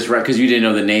rather than just write because you didn't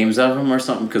know the names of them or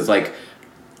something. Because like,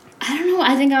 I don't know.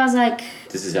 I think I was like,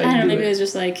 this is how you do it. Maybe it was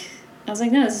just like. I was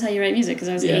like, no, this is how you write music, because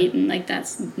I was 8, and like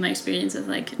that's my experience of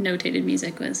like notated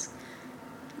music was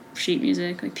sheet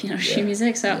music, like piano sheet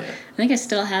music. So I think I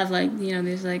still have like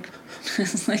these like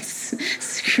like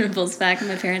scribbles back in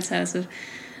my parents' house of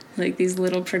like these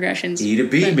little progressions. E to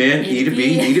B, man. E to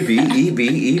B, E to B, E B,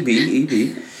 E B, E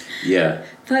B. Yeah.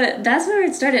 But that's where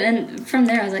it started, and from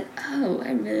there I was like, oh,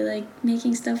 I really like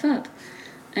making stuff up,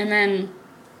 and then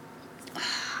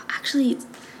actually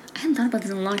I hadn't thought about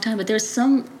this in a long time, but there's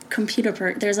some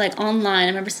there's like online, I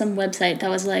remember some website that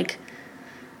was like,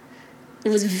 it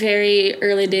was very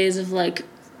early days of like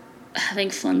having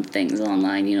fun things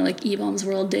online, like E-Bombs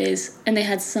World days, and they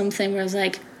had something where it was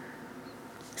like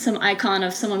some icon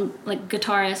of someone like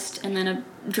guitarist and then a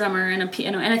drummer and a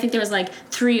piano, and I think there was like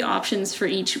 3 options for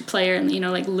each player, and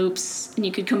like loops, and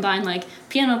you could combine like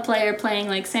piano player playing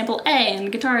like sample A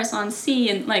and guitarist on C,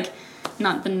 and like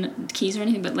not the keys or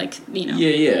anything, but like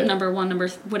number 1, number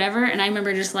whatever. And I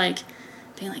remember just like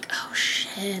being like, oh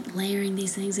shit, layering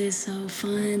these things is so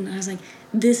fun. I was like,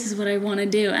 this is what I want to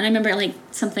do. And I remember like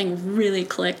something really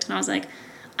clicked, and I was like,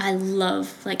 I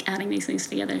love like adding these things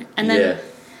together. And then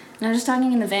and I was just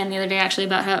talking in the van the other day actually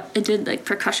about how I did like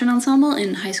percussion ensemble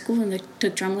in high school, and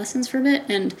took drum lessons for a bit,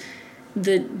 and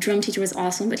the drum teacher was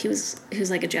awesome, but he was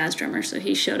like a jazz drummer, so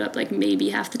he showed up like maybe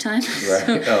half the time.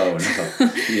 Right. Oh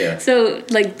no. Yeah. So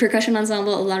like percussion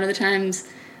ensemble, a lot of the times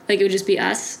like it would just be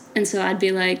us, and so I'd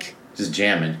be like just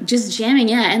jamming,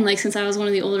 yeah. And like since I was one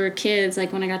of the older kids,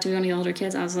 like when I got to be one of the older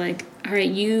kids, I was like, all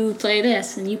right, you play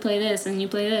this and you play this and you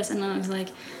play this, and I was like,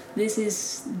 this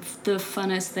is the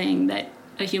funnest thing that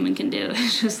a human can do.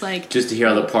 It's just like just to hear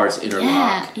how the parts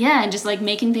interlock. Yeah, and just like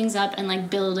making things up and like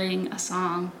building a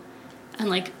song. And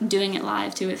like doing it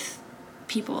live too with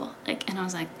people, like, and I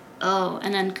was like, oh,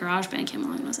 and then GarageBand came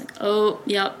along, and I was like, oh,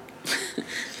 yep,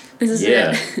 this is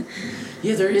it.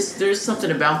 Yeah, there's something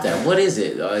about that. What is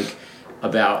it like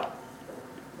about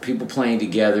people playing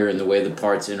together and the way the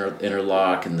parts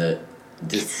interlock, and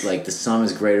like the sum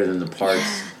is greater than the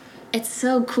parts? it's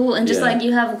so cool. And just like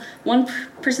you have one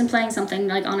person playing something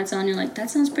like on its own, you're like, that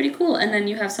sounds pretty cool. And then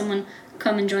you have someone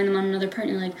come and join them on another part,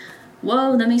 and you're like,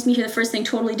 whoa, that makes me hear the first thing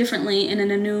totally differently and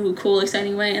in a new, cool,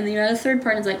 exciting way. And then you have a third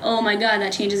part, and it's like, oh my god,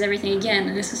 that changes everything again.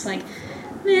 And it's just like,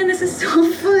 man, this is so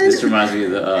fun. This reminds me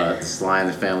of the Sly and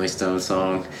the Family Stone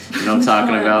song. You know what I'm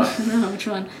talking about? No, which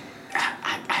one?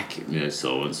 I can't,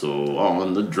 so and so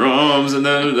on the drums, and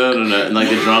then and like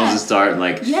the drums would start, and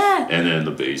like and then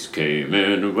the bass came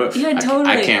in. Yeah, totally.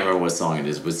 I can't remember what song it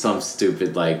is, but some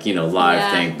stupid like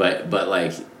live thing. But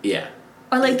like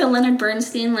Or like the Leonard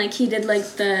Bernstein, like he did like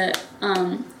the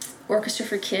Orchestra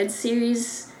for Kids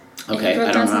series. Okay,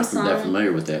 I'm not that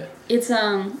familiar with that. It's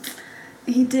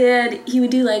he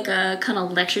would do like a kind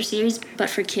of lecture series, but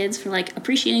for kids, for like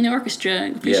appreciating the orchestra,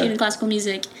 appreciating classical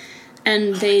music.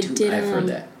 And they did. I've heard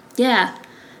that. Yeah,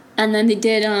 and then they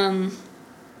did. I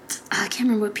can't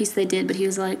remember what piece they did, but he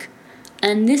was like,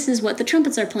 and this is what the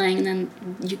trumpets are playing, and then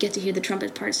you get to hear the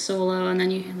trumpet part solo, and then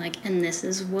you hear like, and this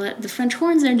is what the French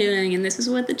horns are doing, and this is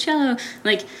what the cello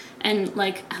like, and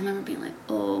like I remember being like,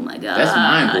 oh my god, that's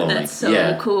mind blowing. That's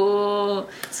so cool.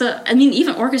 So I mean,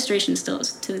 even orchestration still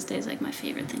to this day is like my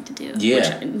favorite thing to do. Yeah,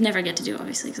 which I never get to do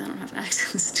obviously because I don't have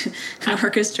access to an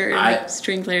orchestra or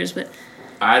string players, but.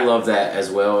 I love that as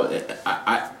well.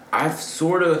 I've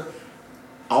sort of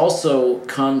also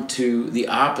come to the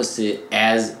opposite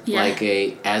as like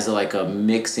a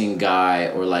mixing guy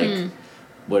or like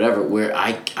whatever, where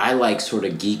I like sort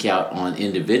of geek out on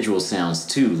individual sounds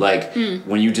too. Like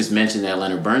when you just mentioned that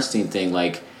Leonard Bernstein thing,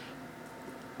 like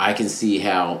I can see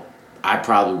how I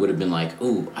probably would have been like,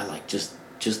 ooh, I like just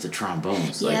the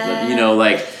trombones, like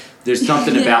like. There's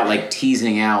something about like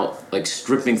teasing out, like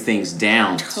stripping things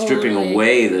down, stripping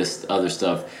away this other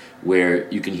stuff,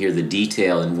 where you can hear the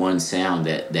detail in one sound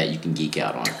that you can geek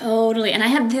out on. Totally. And I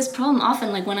have this problem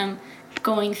often, like when I'm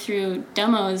going through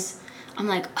demos, I'm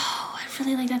like, oh, I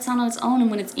really like that sound on its own. And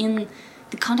when it's in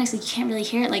the context, like, you can't really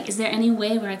hear it. Like, is there any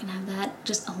way where I can have that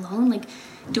just alone? Like,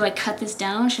 do I cut this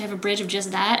down? Should I have a bridge of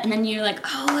just that? And then you're like,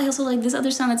 oh, I also like this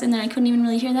other sound that's in there. I couldn't even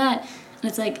really hear that.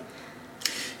 And it's like...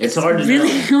 It's hard to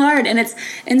really know. Hard, and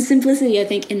simplicity. I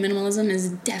think in minimalism is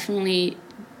definitely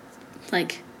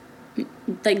like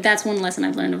that's one lesson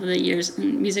I've learned over the years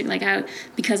in music. Like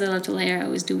because I love to layer, I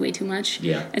always do way too much.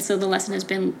 Yeah. And so the lesson has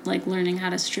been like learning how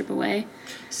to strip away.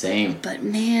 Same. But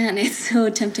man, it's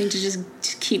so tempting to just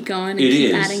keep going and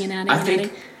keep adding and adding and adding.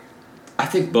 I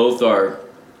think both are.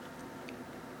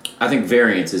 I think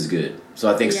variance is good. So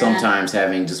I think sometimes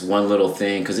having just one little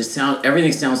thing, because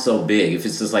everything sounds so big. If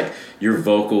it's just like your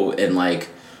vocal and like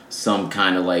some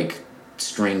kind of like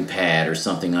string pad or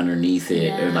something underneath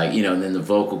it, or like and then the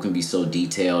vocal can be so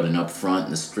detailed and up front,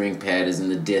 and the string pad is in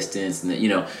the distance, and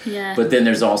But then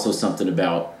there's also something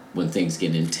about when things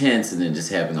get intense, and then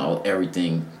just having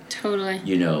everything. Totally.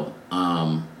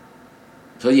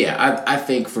 So yeah, I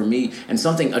think for me, and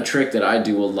a trick that I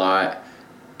do a lot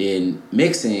in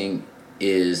mixing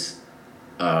is.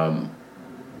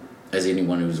 As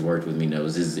anyone who's worked with me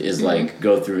knows, is like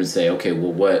go through and say, okay,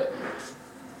 well,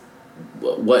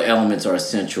 what elements are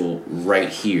essential right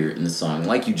here in the song,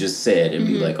 like you just said, and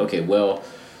be like, okay, well,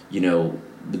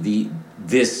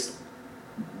 this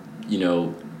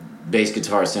bass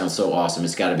guitar sounds so awesome,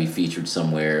 it's got to be featured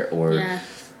somewhere, or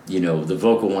the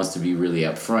vocal wants to be really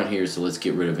up front here, so let's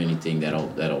get rid of anything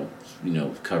that'll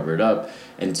cover it up,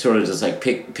 and sort of just like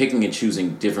picking and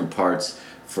choosing different parts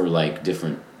for like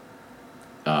different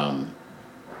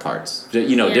parts,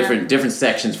 different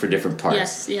sections for different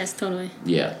parts. Yes, totally.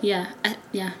 Yeah.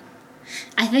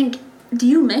 I think. Do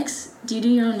you mix? Do you do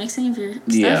your own mixing of your stuff?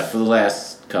 Yeah, for the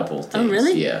last couple things. Oh,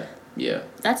 really? Yeah.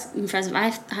 That's impressive.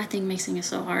 I think mixing is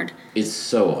so hard. It's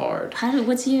so hard.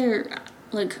 What's your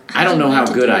like? I don't know how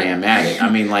good I am at it. I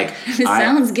mean, like it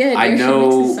sounds good. I know.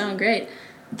 Your mixes sound great.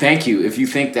 Thank you. If you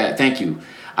think that, thank you.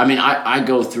 I mean, I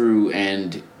go through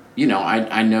and.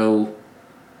 I know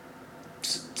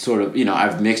sort of,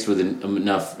 I've mixed with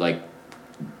enough, like,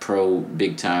 pro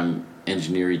big-time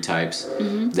engineering types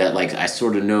that, like, I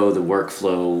sort of know the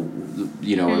workflow,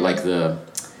 or, like, the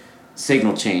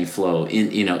signal chain flow,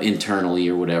 internally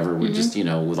or whatever, with just,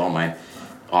 with all my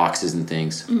auxes and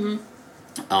things.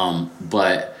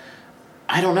 But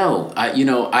I don't know.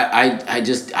 I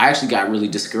actually got really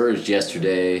discouraged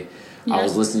yesterday. Yeah. I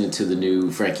was listening to the new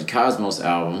Frankie Cosmos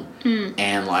album,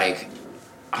 and like,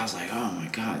 I was like, oh my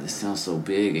god, this sounds so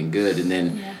big and good. And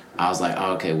then I was like,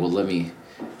 oh, okay, well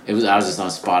I was just on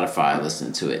Spotify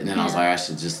listening to it, and then I was like, I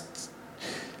should just.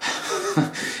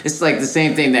 It's like the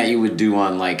same thing that you would do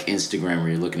on like Instagram where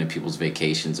you're looking at people's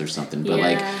vacations or something. But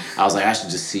like I was like, I should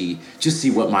just see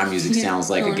what my music sounds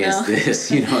like against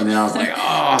this, you know. And then I was like,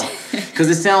 because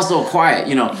it sounds so quiet,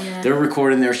 you know. They're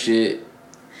recording their shit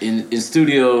in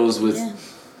studios with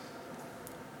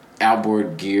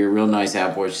outboard gear, real nice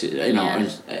outboard shit, you know,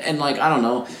 and like I don't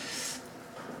know.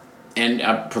 And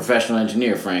a professional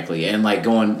engineer, frankly, and like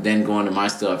going to my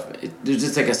stuff, there's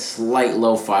just like a slight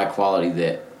lo-fi quality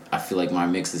that I feel like my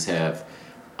mixes have,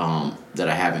 that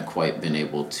I haven't quite been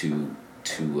able to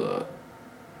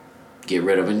get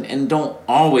rid of, and don't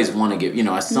always want to get. You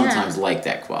know, I sometimes like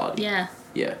that quality. Yeah.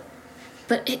 Yeah.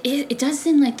 But it does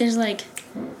seem like there's like,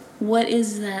 what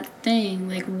is that thing?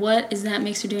 Like, what is that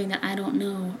mixer doing that I don't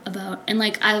know about? And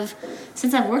like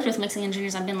since I've worked with mixing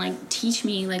engineers, I've been like, teach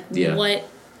me like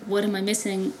what am I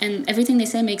missing? And everything they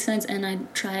say makes sense, and I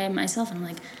try it myself, and I'm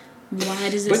like, why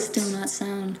does it still not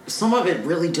sound? Some of it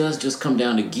really does just come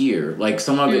down to gear. Like,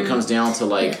 some of it comes down to,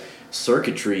 like,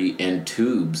 circuitry and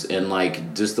tubes and,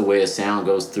 like, just the way a sound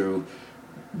goes through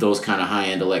those kind of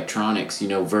high-end electronics, you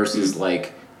know, versus,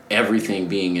 like, everything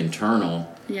being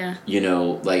internal. Yeah. You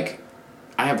know, like,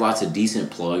 I have lots of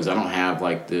decent plugs. I don't have,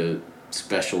 like, the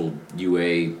special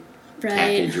UA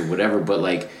package or whatever, but,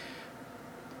 like,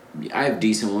 I have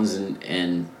decent ones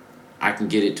and I can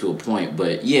get it to a point,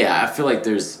 but yeah, I feel like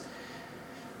there's,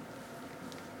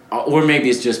 or maybe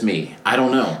it's just me. I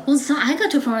don't know. Well, so I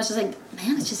got to a point where I was just like,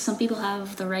 man, it's just some people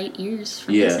have the right ears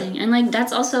for mixing, and like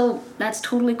that's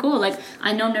totally cool. Like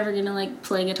I know I'm never gonna like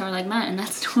play guitar like Matt, and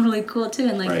that's totally cool too.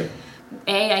 And like,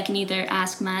 I can either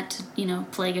ask Matt to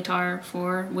play guitar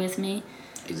with me,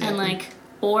 and like,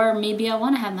 or maybe I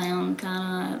want to have my own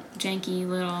kind of janky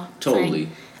little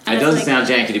thing. It doesn't sound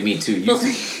janky to me, too.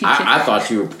 I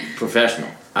thought you were professional.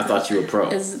 I thought you were pro.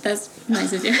 That's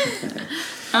nice of you.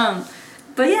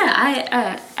 But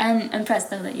yeah, I'm impressed,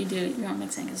 though, that you do your own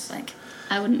mixing. It's like,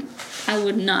 I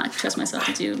would not trust myself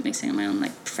to do mixing on my own,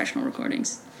 like, professional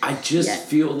recordings. I just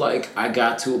feel like I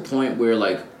got to a point where,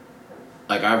 like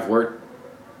I've worked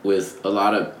with a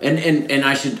lot of... And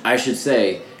I should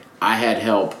say, I had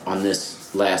help on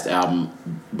this last album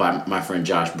by my friend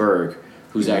Josh Berg,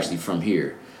 who's actually from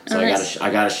here. So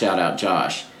I got to shout out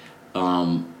Josh.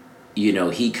 You know,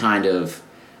 he kind of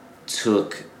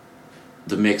took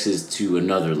the mixes to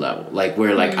another level, like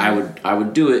where like I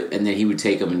would do it, and then he would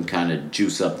take them and kind of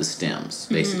juice up the stems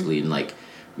basically, and like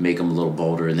make them a little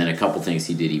bolder, and then a couple things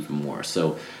he did even more.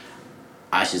 So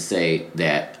I should say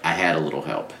that I had a little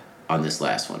help on this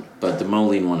last one, but the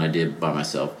Moline one I did by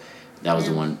myself. That was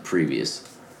the one previous,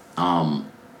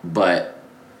 but.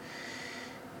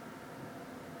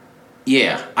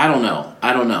 Yeah, I don't know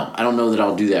that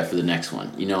I'll do that for the next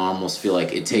one. You know, I almost feel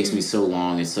like it takes me so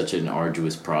long. It's such an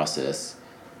arduous process.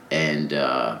 And,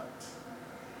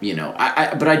 you know,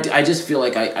 I just feel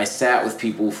like I sat with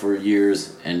people for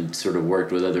years and sort of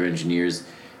worked with other engineers.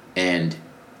 And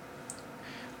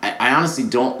I honestly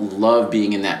don't love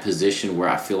being in that position where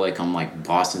I feel like I'm, like,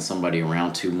 bossing somebody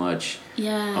around too much.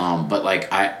 Yeah. But, like,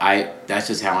 I that's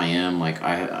just how I am. Like,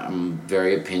 I'm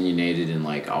very opinionated, and,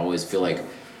 like, I always feel like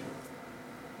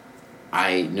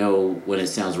I know when it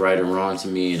sounds right or wrong to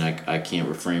me, and I can't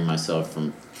refrain myself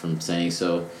from saying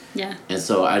so. Yeah. And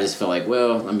so I just felt like,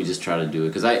 well, let me just try to do it.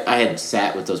 Because I had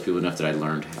sat with those people enough that I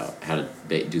learned how to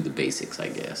do the basics, I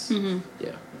guess. Mm-hmm. Yeah.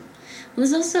 Well,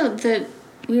 there's also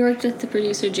we worked with the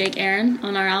producer Jake Aaron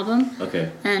on our album.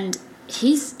 Okay. And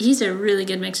he's a really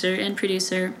good mixer and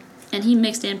producer, and he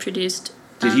mixed and produced.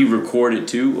 Did he record it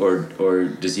too, or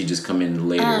does he just come in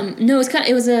later? No,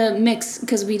 it was a mix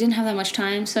because we didn't have that much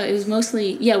time, so it was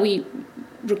mostly we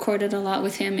recorded a lot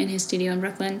with him in his studio in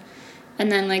Brooklyn,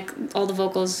 and then like all the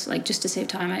vocals, like just to save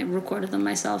time, I recorded them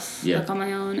myself like on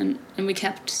my own, and we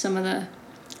kept some of the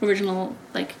original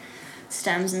like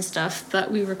stems and stuff,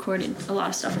 but we recorded a lot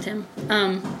of stuff with him.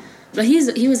 But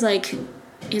he was like,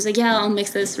 yeah, I'll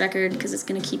mix this record because it's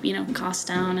gonna keep costs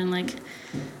down and like.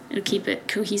 It'll keep it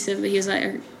cohesive, but he was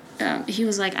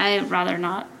like, I'd rather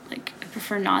not, like, I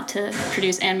prefer not to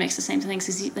produce and mix the same things,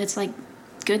 because it's, like,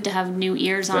 good to have new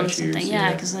ears on something,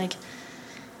 because, like,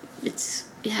 it's,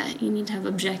 you need to have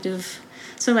objective,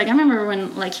 so, like, I remember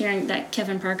when, like, hearing that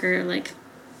Kevin Parker, like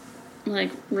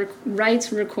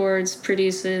writes, records,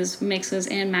 produces, mixes,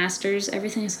 and masters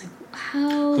everything, is like,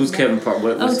 how... Who's Kevin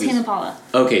Parker? Tame Impala.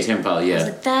 Okay, Tame Impala, yeah. I was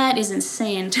like, that is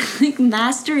insane. To, like,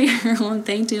 master your own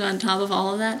thing, too, on top of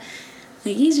all of that.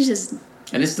 Like, he's just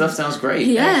And his stuff sounds great,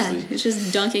 Yeah, actually. it's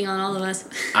just dunking on all of us.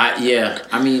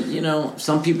 I mean,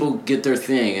 some people get their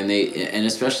thing, and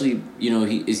especially,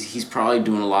 he's probably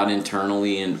doing a lot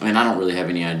internally, and I don't really have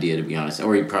any idea, to be honest.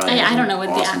 Or he probably has I don't know an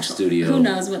what the awesome actual studio. Who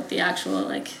knows what the actual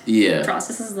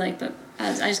process is like? But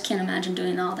I just can't imagine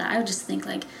doing all that. I would just think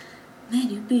like, man,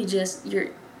 your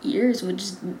ears would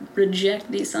just reject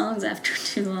these songs after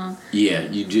too long. Yeah,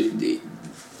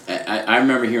 I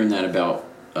remember hearing that about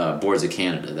Boards of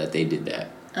Canada, that they did that.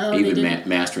 Oh, even they did?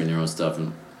 Mastering their own stuff,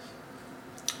 and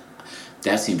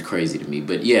that seemed crazy to me.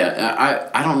 But yeah,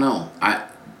 I don't know.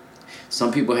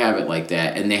 Some people have it like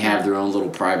that, and they have their own little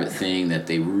private thing that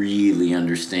they really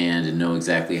understand and know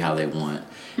exactly how they want.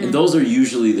 Mm-hmm. And those are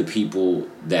usually the people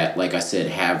that, like I said,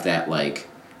 have that like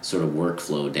sort of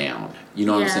workflow down. You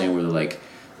know what I'm saying? Where they're like,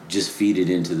 just feed it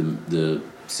into the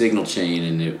signal chain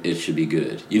and it should be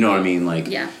good. You know what I mean? Like,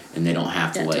 and they don't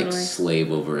have to like totally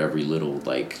slave over every little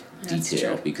like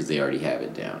detail because they already have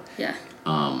it down. Yeah.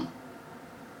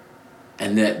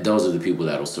 And those are the people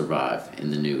that'll survive in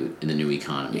the new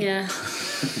economy. Yeah.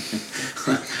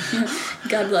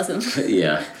 God bless them.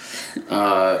 Yeah.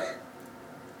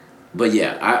 But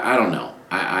yeah, I don't know.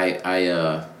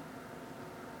 I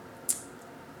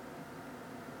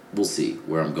we'll see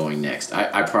where I'm going next.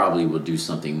 I probably will do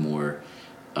something more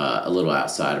a little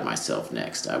outside of myself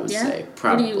next, I would say.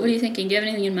 Probably. What are you thinking? Do you have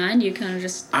anything in mind? You kind of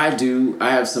just... I do.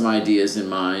 I have some ideas in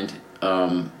mind.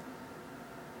 But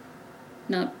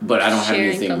I don't have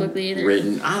anything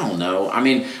written. I don't know. I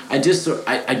mean, I just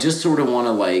sort of want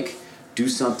to like do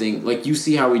something like, you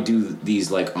see how we do these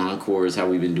like encores, how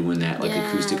we've been doing that like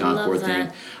acoustic encore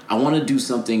thing. I want to do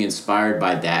something inspired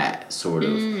by that sort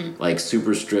of like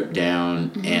super stripped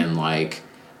down and like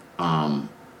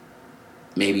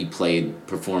maybe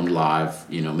performed live,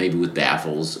 maybe with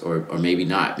baffles or maybe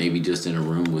not, maybe just in a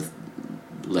room with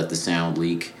let the sound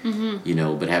leak,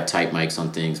 but have tight mics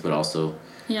on things, but also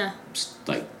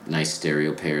like nice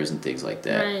stereo pairs and things like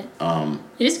that. Right.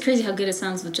 It is crazy how good it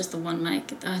sounds with just the one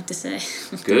mic, I have to say.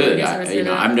 Good.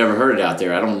 I've never heard it out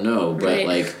there. I don't know, but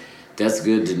like that's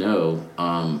good to know.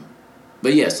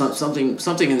 But yeah, something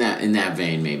in that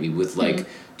vein maybe with like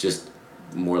just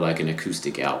more like an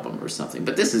acoustic album or something.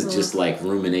 But this is just like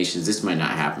ruminations. This might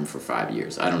not happen for 5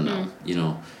 years. I don't know,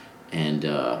 And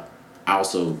I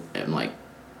also am like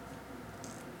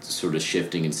sort of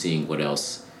shifting and seeing what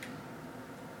else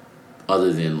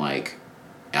other than like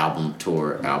album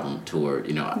tour,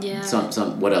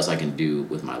 some what else I can do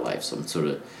with my life. So I'm sort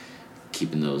of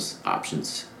keeping those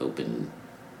options open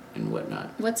and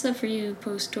whatnot. What's up for you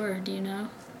post tour? Do you know?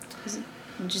 Is it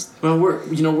just... Well,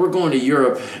 we're going to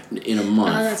Europe in a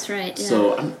month. Oh, that's right. Yeah.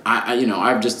 So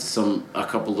I've just a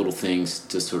couple little things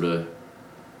to sort of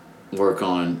work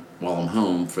on while I'm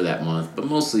home for that month, but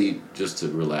mostly just to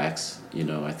relax.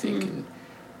 I think and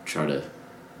try to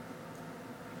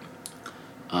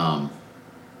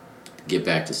get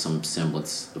back to some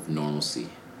semblance of normalcy.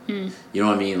 You know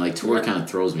what I mean? Like tour kind of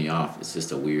throws me off. It's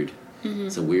just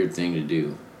it's a weird thing to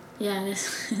do. Yeah,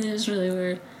 it is really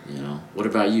weird. What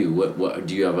about you? What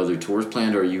do you have other tours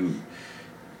planned, or are you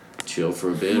chill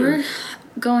for a bit? We're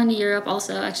going to Europe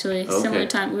also, actually. Okay. Similar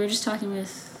time. We were just talking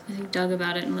with, I think, Doug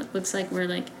about it, and it looks like we're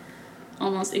like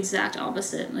almost exact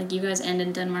opposite. Like you guys end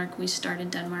in Denmark, we start in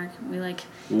Denmark.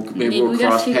 Maybe we'll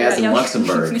cross paths in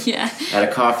Luxembourg. At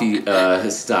a coffee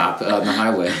stop on the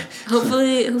highway.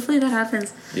 Hopefully that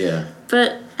happens. Yeah.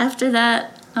 But after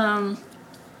that, I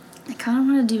kind of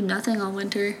want to do nothing all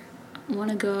winter. I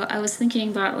want to go. I was thinking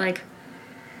about like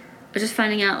just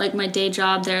finding out like my day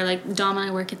job there. Like Dom and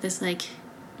I work at this like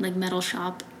metal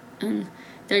shop, and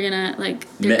they're gonna like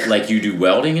like you do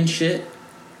welding and shit.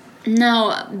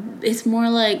 No, it's more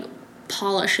like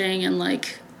polishing and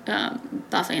like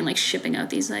buffing and like shipping out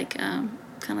these like kind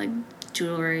of like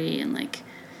jewelry and like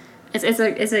it's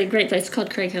a great place. It's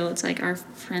called Craig Hill. It's like our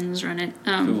friends run it.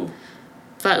 Cool.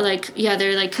 But like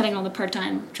they're like cutting all the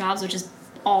part-time jobs, which is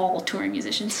all touring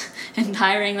musicians, and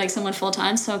hiring like someone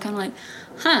full-time. So I'm kind of like,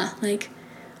 like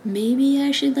maybe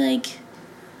I should like.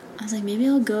 I was like, maybe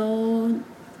I'll go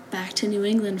back to New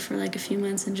England for like a few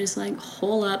months and just like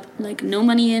hole up, like no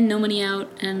money in, no money out,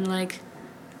 and like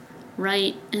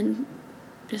write and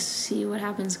just see what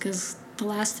happens. Because the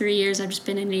last 3 years I've just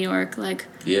been in New York, like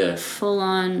full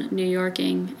on New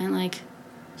Yorking, and like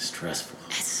stressful.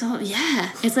 It's so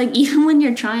it's like even when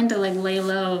you're trying to like lay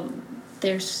low,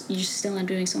 you still end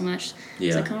doing so much.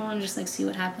 Yeah. So I kind of want to just like see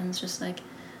what happens. Just like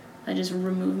I just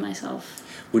remove myself.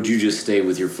 Would you just stay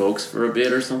with your folks for a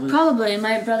bit or something? Probably.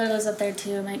 My brother lives up there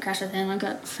too. I might crash with him. I've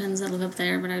got friends that live up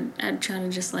there, but I'd try to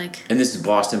just like... And this is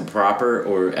Boston proper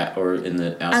or in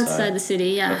the outside? Outside the city,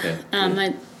 yeah. Okay.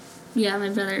 Cool. Yeah, my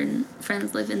brother and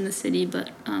friends live in the city,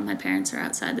 but my parents are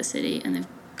outside the city, and they've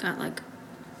got like,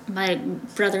 my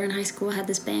brother in high school had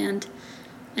this band,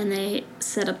 and they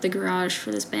set up the garage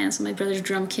for this band. So my brother's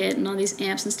drum kit and all these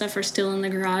amps and stuff are still in the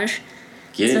garage.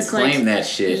 Claim that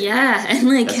shit. Yeah, and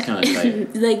like, that's kind of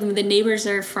tight. Like the neighbors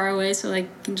are far away, so like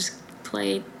you can just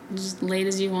play just late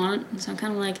as you want. And so I'm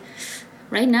kind of like,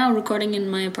 right now recording in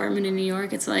my apartment in New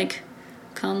York, it's like,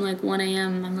 come like 1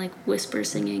 a.m. I'm like whisper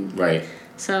singing. Right.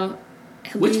 So.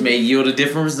 Which may yield a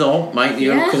different result. Might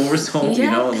yield a cool result. Yeah.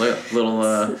 You know, a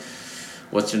little.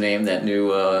 What's her name? That new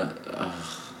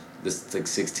this like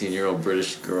 16-year-old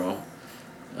British girl.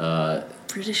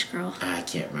 British girl. I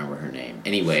can't remember her name.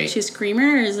 Anyway. She's a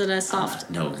screamer, or is it a soft?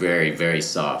 No, very, very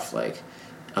soft. Like,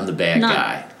 I'm the bad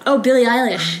guy. Oh, Billie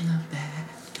Eilish. I'm the bad.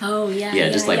 Oh, yeah. Yeah,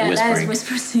 just like whispering. That is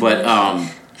whispering.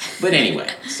 But anyway,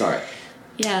 sorry.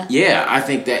 Yeah. Yeah, I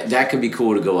think that could be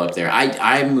cool to go up there.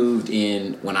 I moved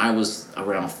in when I was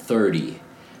around 30.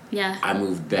 Yeah. I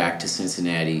moved back to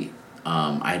Cincinnati.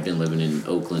 I had been living in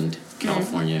Oakland,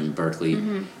 California, and Berkeley.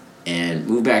 Mm-hmm. And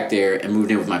moved back there and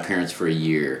moved in with my parents for a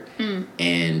year.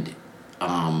 And,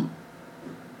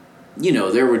 you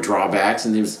know, there were drawbacks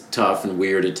and it was tough and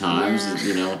weird at times,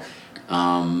 you know.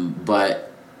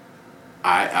 But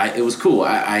it was cool.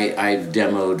 I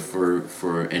demoed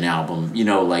for an album, you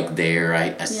know, like there.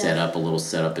 I set up a little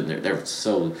setup in there. They were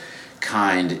so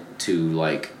kind to,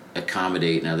 like,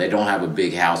 accommodate. Now, they don't have a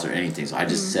big house or anything, so I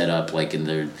just set up, like, in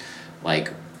their,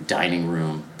 like, dining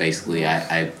room. Basically,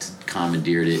 I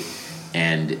commandeered it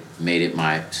and made it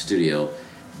my studio.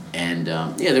 And,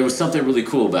 there was something really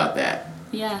cool about that.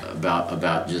 Yeah.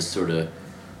 About just sort of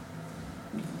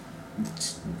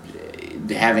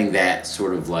having that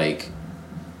sort of, like,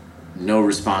 no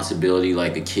responsibility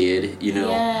like a kid, you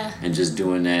know, and just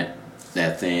doing that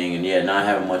thing, and not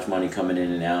having much money coming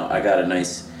in and out. I got a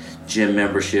nice gym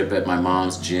membership at my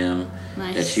mom's gym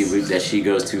that she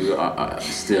goes to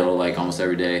still, like, almost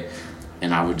every day,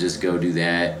 and I would just go do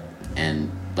that.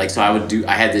 And like, so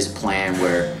I had this plan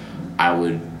where I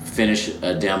would finish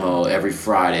a demo every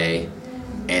Friday,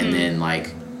 and then,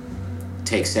 like,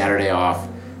 take Saturday off,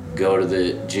 go to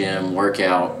the gym, work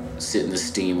out, sit in the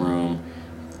steam room,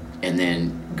 and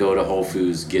then go to Whole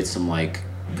Foods, get some, like,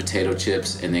 potato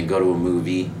chips, and then go to a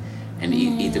movie and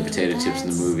eat the potato chips in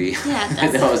the movie. Yeah,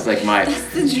 that was like my.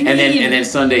 That's the dream. And then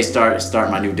Sunday start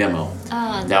my new demo.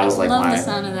 That was like love my. The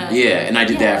sound of that. Yeah, and I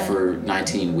did that for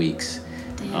 19 weeks.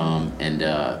 Damn. And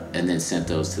then sent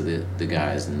those to the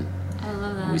guys, and I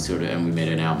love that. We made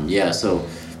an album. Yeah, so.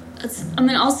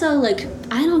 Also, like,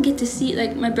 I don't get to see,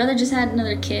 like, my brother just had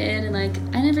another kid, and, like,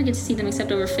 I never get to see them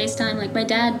except over FaceTime. Like, my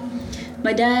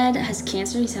dad has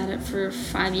cancer. He's had it for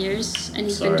 5 years, and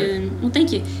he's been doing. Well,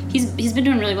 thank you. He's been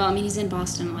doing really well. I mean, he's in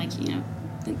Boston, like, you know,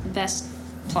 the best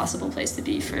possible place to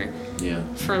be for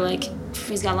like,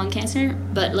 he's got lung cancer.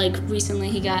 But, like, recently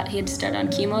he had to start on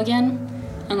chemo again,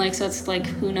 and, like, so it's like,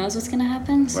 who knows what's gonna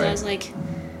happen. So I was like,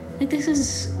 this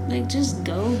is, like, just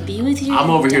go be with your. I'm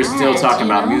over here still talking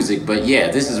about know? Music, but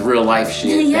this is real life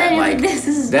shit. Yeah,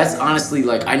 that's honestly,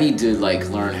 like, I need to, like,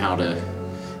 learn how to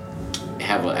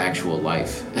have an actual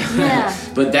life. Yeah.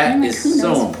 But that is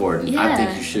so important. Yeah. I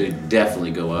think you should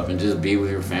definitely go up and just be with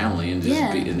your family and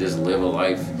just live a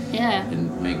life. Yeah.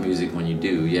 And make music when you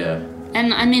do. Yeah.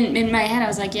 And I mean, in my head, I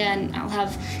was like, and I'll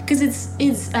have, because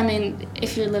it's. I mean,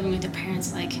 if you're living with your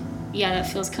parents, like, that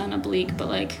feels kind of bleak. But,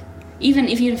 like, even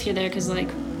if you're there, because, like,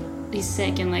 he's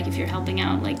sick, and, like, if you're helping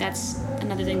out, like, that's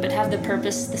another thing. But have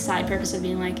the side purpose of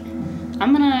being like,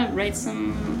 I'm gonna write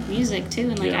some music too,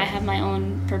 and, like, I have my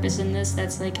own purpose in this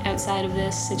that's, like, outside of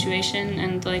this situation,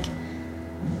 and, like,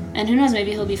 and who knows,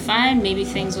 maybe he'll be fine, maybe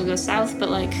things will go south, but,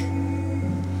 like,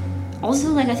 also,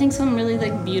 like, I think some really,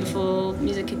 like, beautiful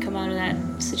music could come out of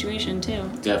that situation too.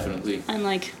 Definitely. And,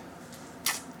 like,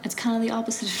 it's kind of the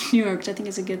opposite of New York, which I think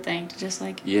is a good thing, to just,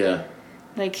 like,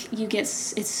 like,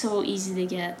 it's so easy to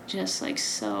get just, like,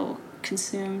 so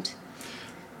consumed.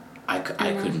 I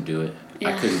couldn't do it.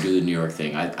 I couldn't do the New York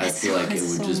thing. I feel like it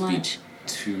would just be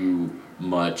too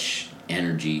much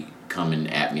energy coming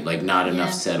at me. Like, not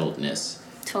enough settledness.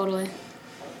 Totally.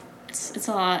 It's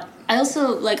a lot. I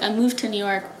also, like, I moved to New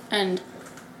York, and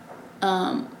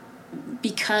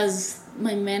because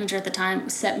my manager at the time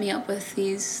set me up with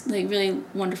these, like, really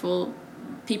wonderful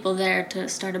people there to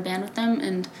start a band with them,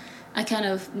 and I kind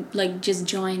of, like, just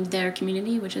joined their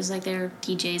community, which is, like, they're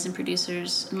DJs and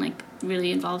producers and, like,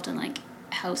 really involved in, like,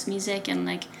 house music and,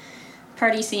 like,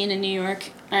 party scene in New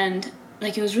York. And,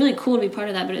 like, it was really cool to be part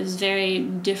of that, but it was very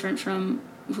different from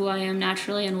who I am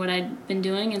naturally and what I'd been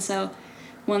doing. And so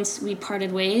once we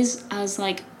parted ways, I was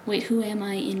like, wait, who am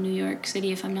I in New York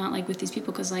City if I'm not, like, with these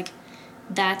people? Because, like,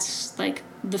 that's like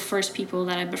the first people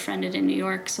that I befriended in New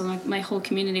York. So like my whole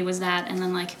community was that, and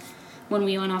then like when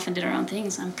we went off and did our own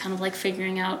things, I'm kind of like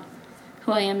figuring out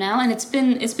who I am now, and it's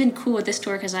been cool with this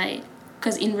tour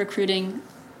because in recruiting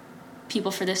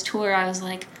people for this tour, I was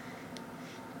like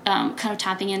kind of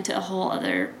tapping into a whole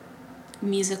other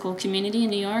musical community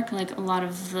in New York, like a lot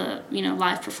of the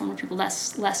live performer people,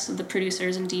 less of the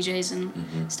producers and DJs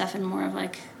and stuff, and more of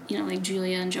like like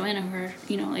Julia and Joanna, who are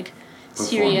like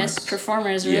serious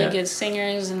performers, really good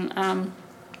singers, and how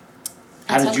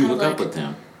did you hook up with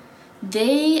them?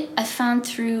 I found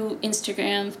through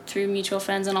Instagram, through mutual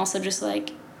friends, and also just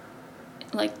like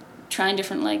trying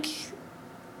different like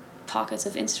pockets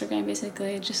of Instagram.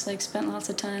 Basically, just like spent lots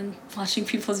of time watching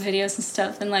people's videos and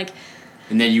stuff, and like.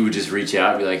 And then you would just reach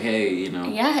out and be like, hey,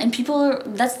 Yeah, and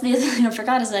that's the other thing I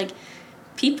forgot is like,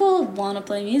 people want to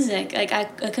play music. Like I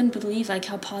couldn't believe like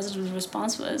how positive the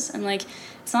response was, and like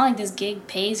it's not like this gig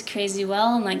pays crazy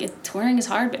well, and like touring is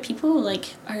hard, but people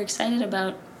like are excited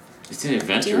about. It's an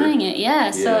adventure. Doing it,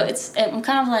 yeah. So I'm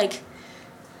kind of like,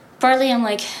 partly I'm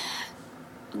like,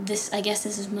 I guess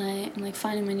this is I'm like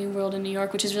finding my new world in New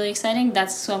York, which is really exciting.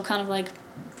 So I'm kind of like,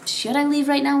 should I leave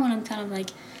right now when I'm kind of like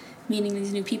meeting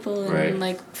these new people and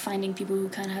like finding people who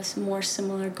kind of have some more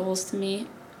similar goals to me?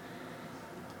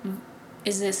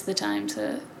 Is this the time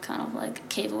to kind of like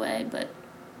cave away? But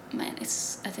man, I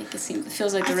think it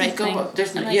feels like the right thing.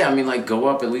 Go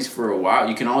up at least for a while.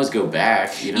 You can always go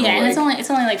back. Yeah, and it's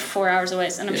only like 4 hours away,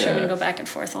 and I'm sure I'm gonna go back and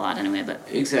forth a lot anyway. But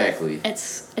exactly,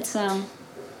 it's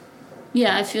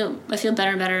I feel better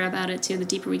and better about it too. The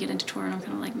deeper we get into tour, and I'm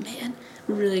kind of like, man,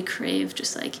 really crave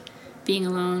just like being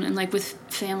alone, and like with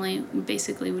family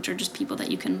basically, which are just people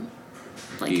that you can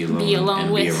like be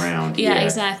alone with, be around. Yeah,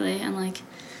 exactly, and like.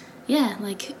 Yeah,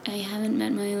 like I haven't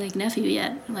met my like nephew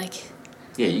yet. Like.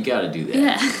 Yeah, you got to do that.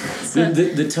 Yeah. So.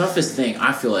 The toughest thing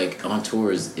I feel like on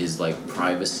tour is like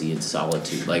privacy and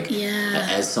solitude. Like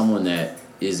as someone that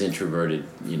is introverted,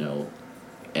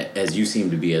 as you seem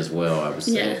to be as well, I would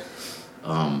say.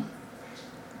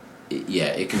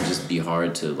 It can just be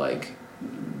hard to like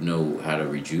know how to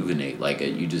rejuvenate. Like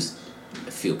you just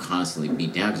feel constantly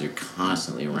beat down because you're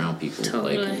constantly around people.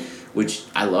 Totally. Like, which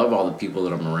I love all the people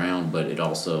that I'm around, but it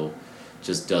also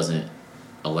just doesn't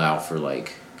allow for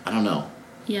like, I don't know.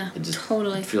 Yeah,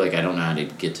 I feel like I don't know how to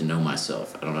get to know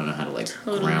myself. I don't know how to like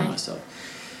ground myself.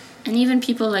 And even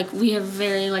people like we have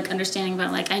very like understanding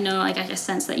about like I know like I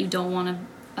sense that you don't want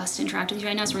us to interact with you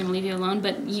right now, so we're gonna leave you alone.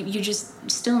 But you're just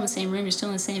still in the same room. You're still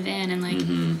in the same van, and like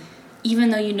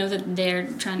even though you know that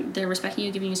they're respecting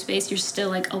you, giving you space, you're still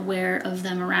like aware of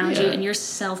them around you, and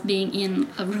yourself being in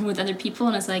a room with other people,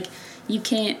 and it's like you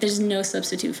can't. There's no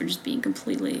substitute for just being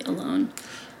completely alone.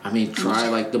 I mean, try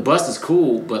like the bus is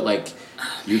cool, but like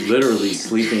you're literally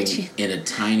sleeping in a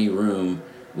tiny room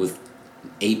with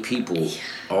 8 people,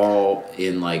 all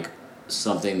in like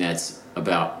something that's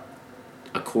about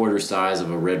a quarter size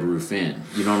of a Red Roof Inn.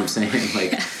 You know what I'm saying?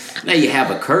 Like now you have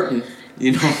a curtain,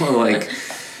 like.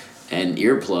 And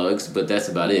earplugs, but that's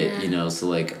about it, So,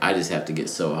 like, I just have to get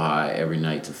so high every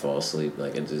night to fall asleep.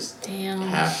 Like, I just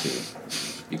have to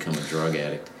become a drug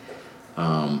addict.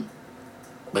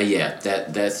 But yeah,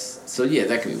 that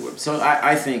can be weird. So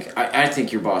I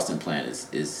think your Boston plan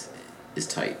is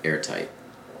tight, airtight.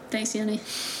 Thanks, Yoni.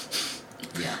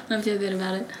 Yeah. I feel good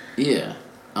about it. Yeah.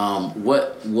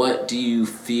 What do you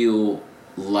feel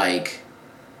like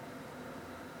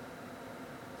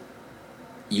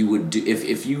you would do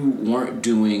if you weren't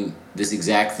doing this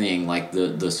exact thing, like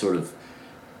the sort of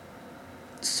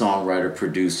songwriter,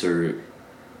 producer,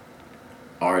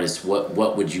 artist?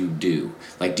 What would you do?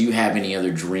 Like, do you have any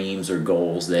other dreams or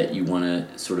goals that you want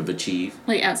to sort of achieve?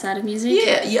 Like outside of music?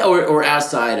 Yeah, or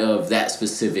outside of that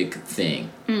specific thing.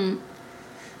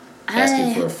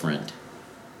 Asking for a friend.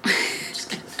 Just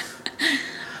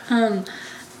kidding.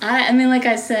 I mean, like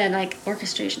I said, like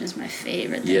orchestration is my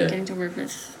favorite thing. Getting to work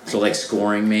with. So like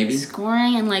scoring, maybe.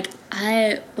 Scoring, and like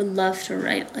I would love to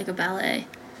write like a ballet,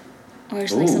 or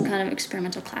just like some kind of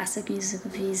experimental classic musical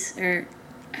piece, or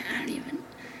I don't even.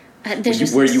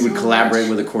 Where you would collaborate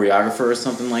with a choreographer or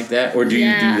something like that, or do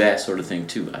you do that sort of thing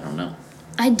too? I don't know.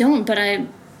 I don't, but I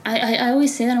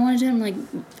always say that I want to do it. I'm like,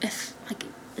 if like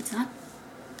it's not,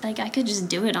 like I could just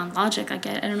do it on Logic. Like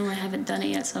I don't know, I haven't done it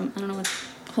yet, so I don't know what's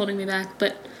holding me back.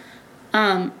 But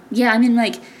I mean,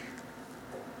 like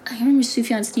I remember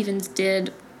Sufjan Stevens did,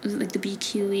 it was like the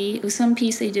BQE. It was some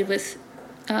piece they did with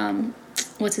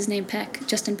what's his name,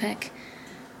 Justin Peck,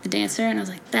 the dancer, and I was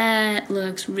like, that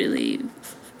looks really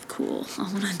cool. I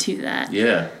want to do that.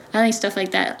 Yeah. I like stuff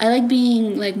like that. I like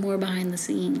being like more behind the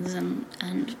scenes and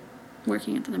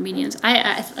working at other mediums.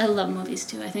 I love movies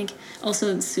too. I think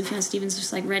also Sufjan Stevens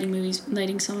just like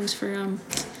writing songs for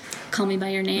Call Me By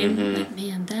Your Name. Mm-hmm. Like,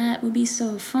 man, that would be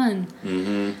so fun.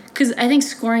 Mm-hmm. Because I think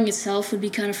scoring itself would be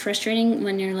kind of frustrating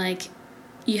when you're like,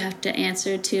 you have to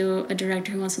answer to a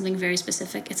director who wants something very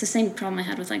specific. It's the same problem I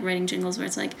had with like writing jingles, where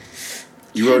it's like,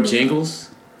 you wrote jingles?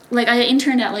 Like I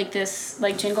interned at like this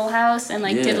like jingle house and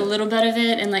like did a little bit of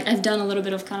it, and like I've done a little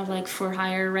bit of kind of like for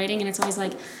hire writing, and it's always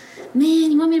like,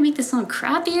 man, you want me to make this song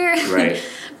crappier? Right.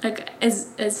 Like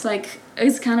it's like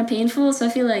it's kind of painful. So I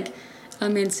feel like, I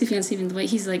mean, Sufjan Stevens,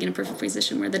 he's like in a perfect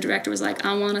position where the director was like,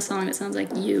 I want a song that sounds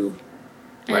like you,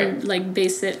 and like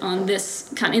base it on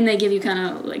this kind, and they give you kind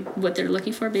of like what they're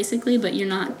looking for basically, but you're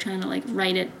not trying to like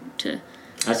write it to.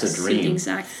 That's a dream. The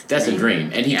exact That's thing. a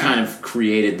dream, and he kind of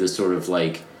created the sort of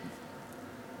like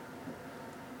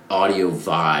audio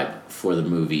vibe for the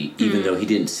movie, even though he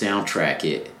didn't soundtrack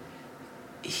it.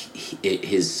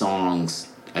 His songs,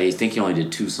 I think he only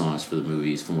did 2 songs for the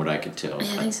movies, from what I could tell. I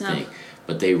think so.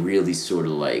 But they really sort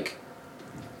of like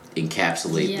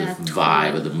encapsulate the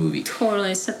vibe of the movie.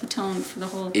 Totally set the tone for the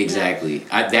whole. Exactly.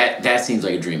 That seems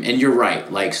like a dream, and you're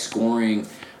right. Like scoring,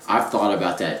 I've thought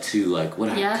about that too. Like, could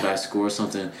I score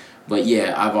something? But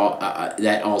yeah,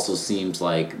 that also seems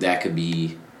like that could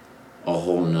be a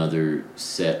whole nother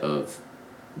set of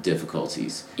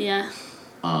difficulties. Yeah.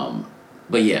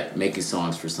 But yeah, making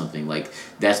songs for something, like,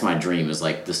 that's my dream, is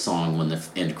like the song when the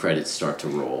end credits start to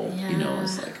roll. Yeah. You know,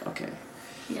 it's like, okay.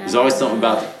 Yeah. There's always something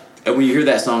about, and when you hear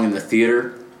that song in the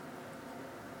theater,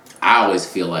 I always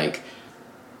feel like,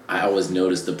 I always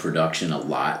notice the production a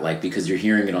lot, like, because you're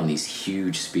hearing it on these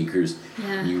huge speakers,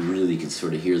 and you really can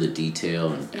sort of hear the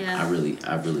detail, and I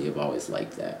really have always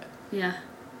liked that. Yeah.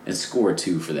 And score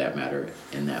too, for that matter,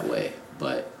 in that way.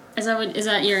 But is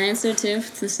that your answer too?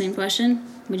 It's the same question.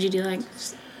 Would you do like?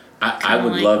 I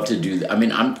would love to do that. I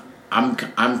mean, I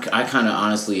kind of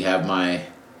honestly have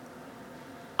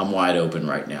I'm wide open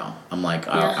right now. I'm like,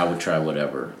 I would try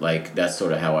whatever. Like, that's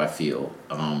sort of how I feel.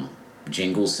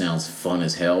 Jingles sounds fun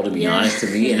as hell, to be honest, to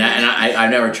me. And I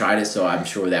never tried it, so I'm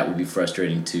sure that would be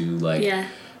frustrating too. Like,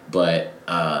 but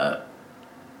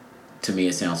to me,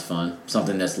 it sounds fun.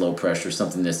 Something that's low pressure,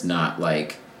 something that's not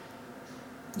like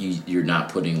you're not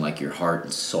putting like your heart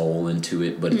and soul into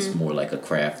it, but it's more like a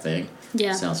craft thing.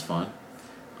 Yeah, sounds fun.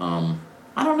 I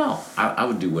don't know. I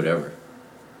would do whatever.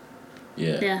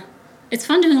 Yeah. Yeah. It's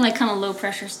fun doing like kind of low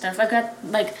pressure stuff. I've got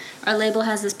like, our label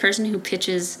has this person who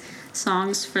pitches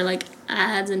songs for like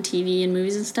ads and TV and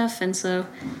movies and stuff, and so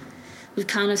we've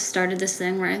kind of started this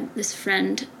thing where this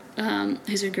friend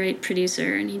who's a great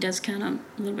producer, and he does kind of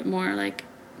a little bit more like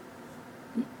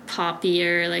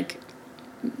poppier, like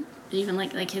even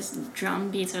like his drum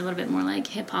beats are a little bit more like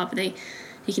hip hop.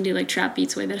 He can do like trap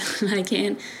beats way better than I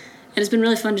can. And it's been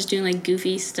really fun just doing like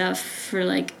goofy stuff for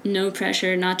like no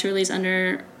pressure, not to release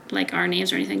under like our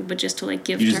names or anything, but just to like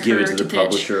give it to the pitch.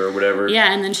 Publisher or whatever.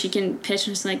 Yeah, and then she can pitch,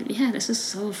 and it's like, yeah, this is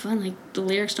so fun. Like, the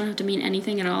lyrics don't have to mean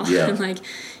anything at all. Yeah. And like,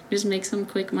 just make some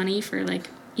quick money for like,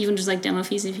 even just like demo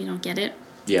fees if you don't get it.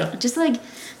 Yeah. Just like,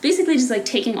 basically just like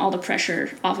taking all the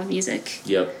pressure off of music.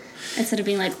 Yep. Instead of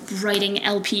being like writing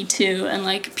LP2 and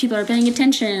like people are paying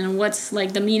attention and what's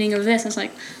like the meaning of this. It's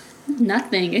like,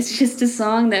 nothing. It's just a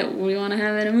song that we want to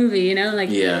have in a movie, you know? Like,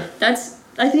 that's,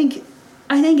 I think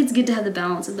it's good to have the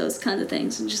balance of those kinds of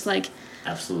things, and just like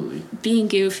absolutely being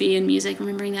goofy in music,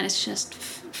 remembering that it's just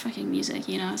fucking music,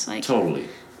 you know? It's like totally.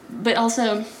 But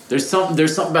also there's something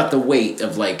about the weight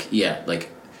of like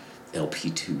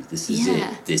LP2. This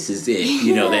is it.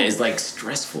 You know, that is like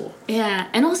stressful. Yeah,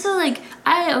 and also like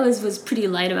I always was pretty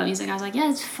light about music. I was like, yeah,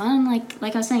 it's fun.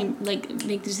 Like I was saying, like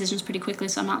make decisions pretty quickly,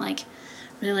 so I'm not like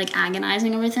really like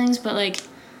agonizing over things, but like.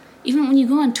 Even when you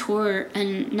go on tour,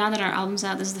 and now that our album's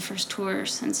out, this is the first tour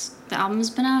since the album's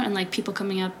been out, and like people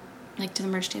coming up like to the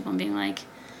merch table and being like,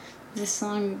 this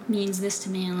song means this to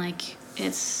me, and like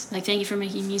it's like, thank you for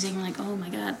making music. And I'm like, oh my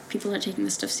god, people are taking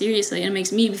this stuff seriously, and it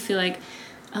makes me feel like,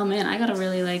 oh man, I gotta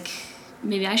really like,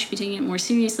 maybe I should be taking it more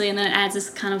seriously. And then it adds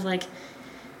this kind of like,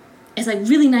 it's like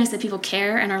really nice that people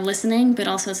care and are listening, but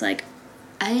also it's like,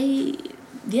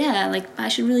 like I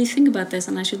should really think about this,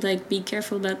 and I should like be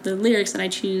careful about the lyrics that I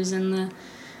choose and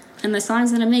the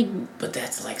songs that I make. But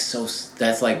that's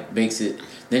like makes it,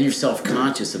 then you're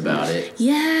self-conscious about it.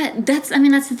 Yeah, that's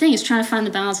the thing, is trying to find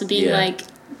the balance of being like,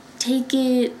 take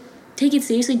it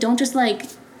seriously, don't just like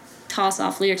toss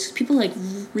off lyrics, 'cause people like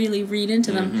really read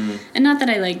into them. And not that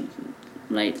I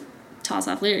like toss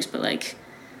off lyrics, but like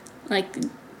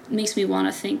makes me want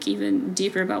to think even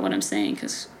deeper about what I'm saying,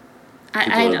 because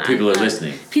People are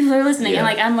listening. People are listening, and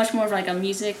like I'm much more of like a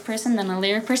music person than a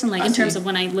lyric person. Like in terms of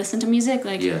when I listen to music,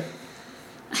 like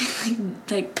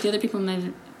like the other people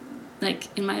in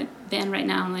my band right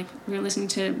now, like we were listening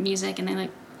to music and they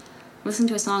like listened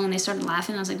to a song and they started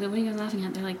laughing. I was like, "Wait, what are you guys laughing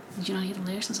at?" They're like, "Did you not hear the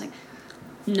lyrics?" I was like,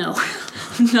 "No,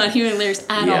 I'm not hearing lyrics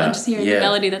at all. I'm just hearing the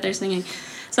melody that they're singing."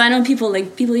 So I know people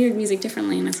hear music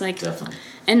differently, and it's like Definitely.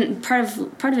 And part of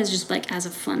it is just like as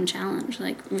a fun challenge,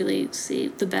 like really see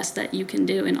the best that you can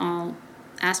do in all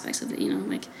aspects of it. You know,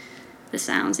 like the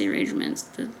sounds, the arrangements,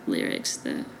 the lyrics,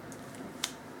 the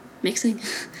mixing,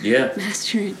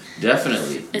 mastering.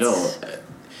 Definitely.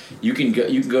 You can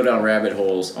go down rabbit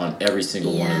holes on every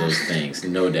single one of those things,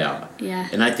 no doubt. Yeah.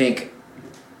 And I think,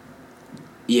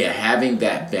 having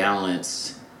that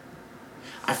balance.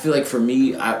 I feel like for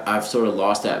me, I've sort of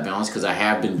lost that balance because I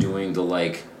have been doing the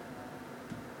like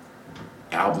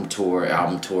album tour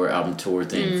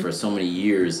thing for so many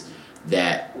years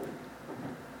that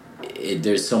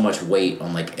there's so much weight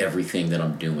on like everything that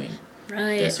I'm doing.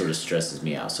 Right. That sort of stresses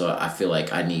me out. So I feel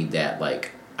like I need that,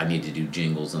 like I need to do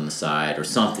jingles on the side or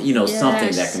something,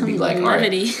 something that can be like, levity.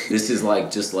 all right, this is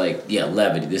like just like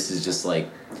levity. This is just like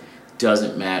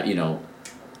doesn't matter,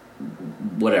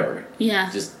 whatever. Yeah.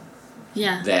 Just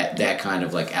yeah. That kind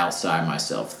of like outside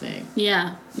myself thing.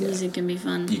 Yeah. Music can be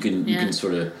fun. You can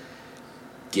sort of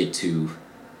get too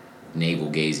navel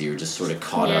gazing or just sort of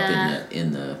caught up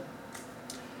in the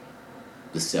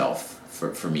self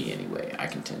for me anyway. I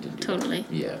can tend to do totally.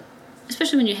 That. Yeah.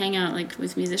 Especially when you hang out like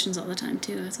with musicians all the time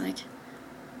too. It's like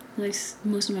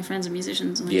most of my friends are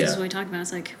musicians and this is what we talk about.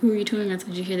 It's like, who are you touring with?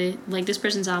 Did you hear this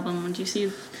person's album? Did you see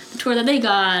the tour that they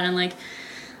got? And like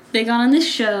they got on this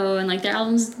show and like their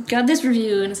album's got this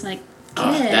review and it's like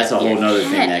that's a whole nother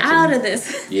thing that can, out of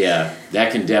this. Yeah,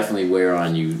 that can definitely wear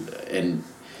on you, and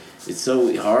it's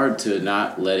so hard to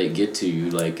not let it get to you.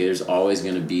 Like there's always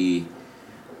going to be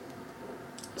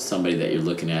somebody that you're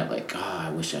looking at like,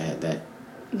 I wish I had that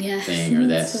thing or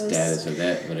that status or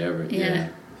that whatever. Yeah.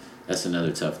 That's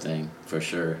another tough thing for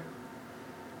sure.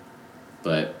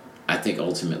 But I think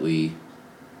ultimately,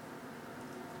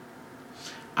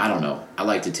 I don't know. I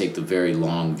like to take the very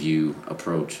long view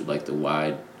approach, like the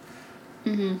wide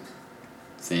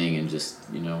thing, and just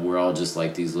we're all just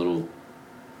like these little.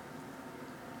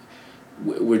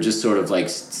 We're just sort of like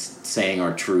saying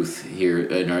our truth here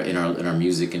in our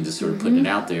music and just sort of putting it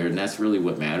out there, and that's really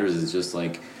what matters. Is just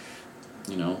like,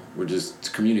 we're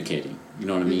just communicating. You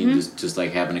know what I mean? Just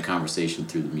like having a conversation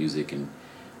through the music and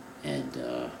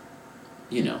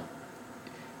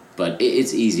But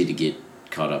it's easy to get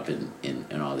caught up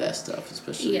in all that stuff,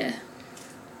 especially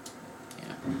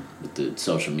with the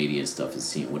social media and stuff and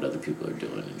seeing what other people are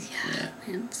doing. And,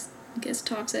 man, it gets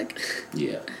toxic.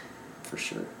 Yeah, for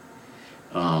sure.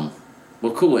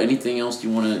 Well, cool. Anything else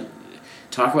you want to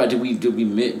talk about? Did we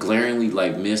glaringly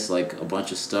miss like a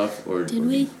bunch of stuff, or did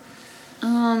we?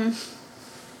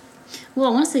 Well,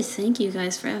 I want to say thank you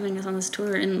guys for having us on this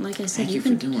tour, and like I said, you've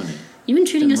been doing it. You've been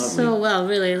treating us so well,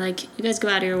 really. Like you guys go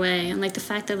out of your way, and like the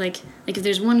fact that like if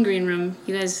there's one green room,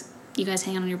 you guys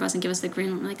hang out on your bus and give us the green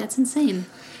room. Like that's insane.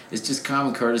 It's just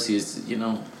common courtesy. It's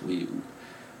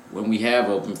when we have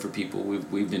opened for people,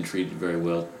 we've been treated very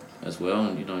well as well,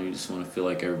 and you just want to feel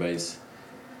like everybody's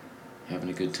having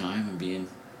a good time and being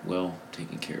well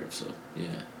taken care of. So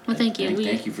yeah. Well, thank you.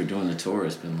 Thank you for doing the tour.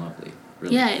 It's been lovely.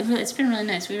 Really. Yeah, it's been really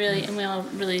nice. We all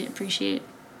really appreciate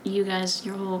you guys,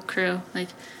 your whole crew. Like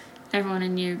everyone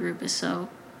in your group is so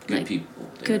good people.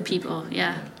 Good people.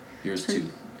 Yeah. Yours too.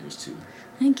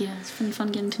 Thank you. It's been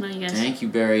fun getting to know you guys. Take you,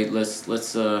 Barrie. Let's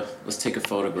take a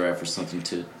photograph or something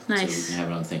so we can have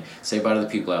it on the thing. Say bye to the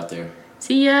people out there.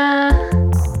 See ya.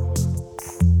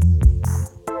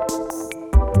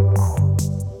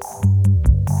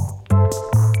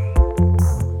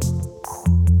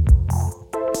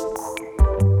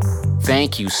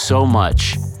 Thank you so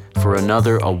much for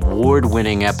another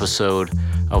award-winning episode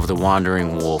of The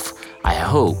Wandering Wolf. I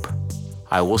hope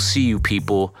I will see you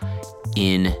people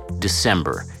in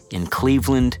December in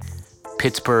Cleveland,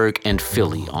 Pittsburgh, and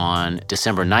Philly on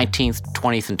December 19th,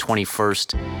 20th, and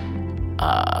 21st.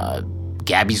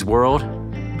 Gabby's World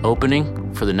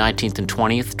opening for the 19th and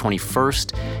 20th.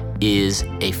 21st is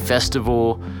a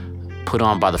festival put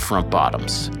on by the Front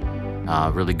Bottoms.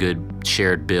 Really good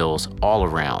shared bills all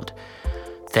around.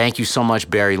 Thank you so much,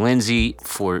 Barrie, Lindsay,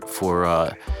 for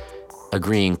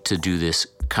agreeing to do this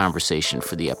conversation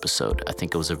for the episode. I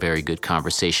think it was a very good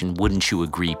conversation. Wouldn't you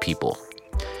agree, people?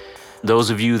 Those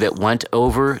of you that went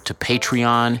over to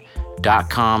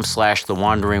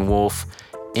patreon.com/thewanderingwolf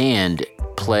and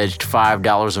pledged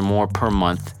 $5 or more per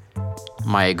month,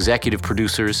 my executive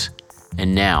producers,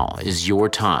 and now is your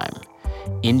time.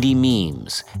 Indie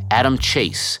Memes, Adam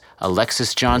Chase,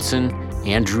 Alexis Johnson,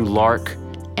 Andrew Lark,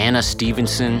 Anna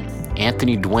Stevenson,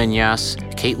 Anthony Duenas,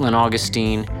 Caitlin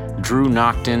Augustine, Drew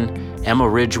Nocton, Emma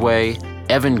Ridgway,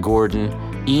 Evan Gordon,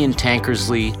 Ian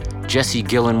Tankersley, Jesse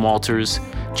Gillen Walters,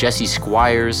 Jesse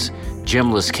Squires,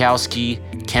 Jim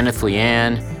Laskowski, Kenneth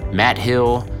Leanne, Matt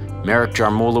Hill, Merrick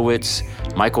Jarmulowitz,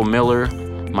 Michael Miller,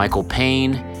 Michael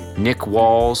Payne, Nick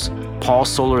Walls, Paul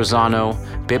Solorzano,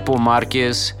 Bippo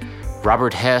Marquez,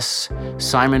 Robert Hess,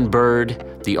 Simon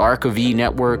Bird, the Arc of E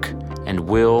Network, and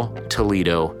Will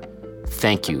Toledo.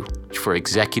 Thank you for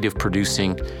executive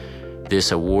producing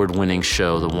this award-winning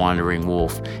show, The Wandering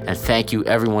Wolf. And thank you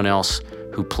everyone else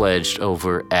who pledged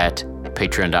over at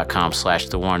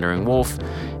patreon.com/The Wandering Wolf.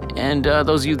 And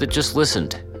those of you that just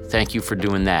listened, thank you for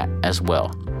doing that as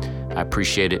well. I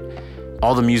appreciate it.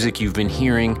 All the music you've been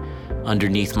hearing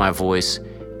underneath my voice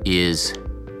is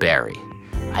Barrie.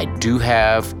 I do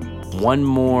have one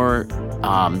more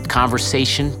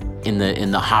conversation in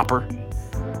the hopper,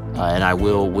 and I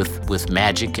will, with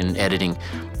magic and editing,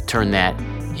 turn that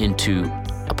into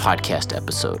a podcast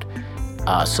episode.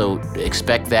 So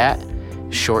expect that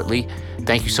shortly.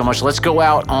 Thank you so much. Let's go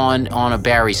out on a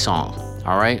Barrie song.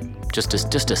 All right, just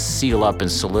to seal up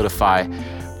and solidify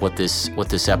what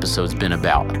this episode's been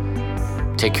about.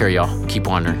 Take care, y'all. Keep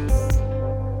wandering.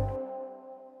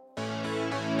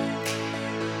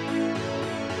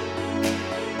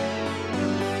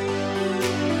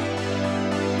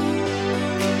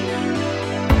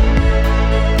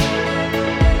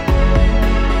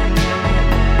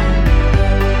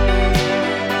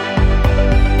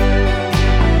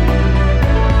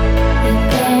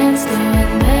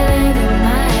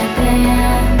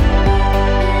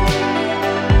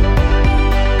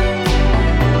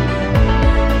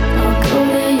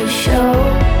 You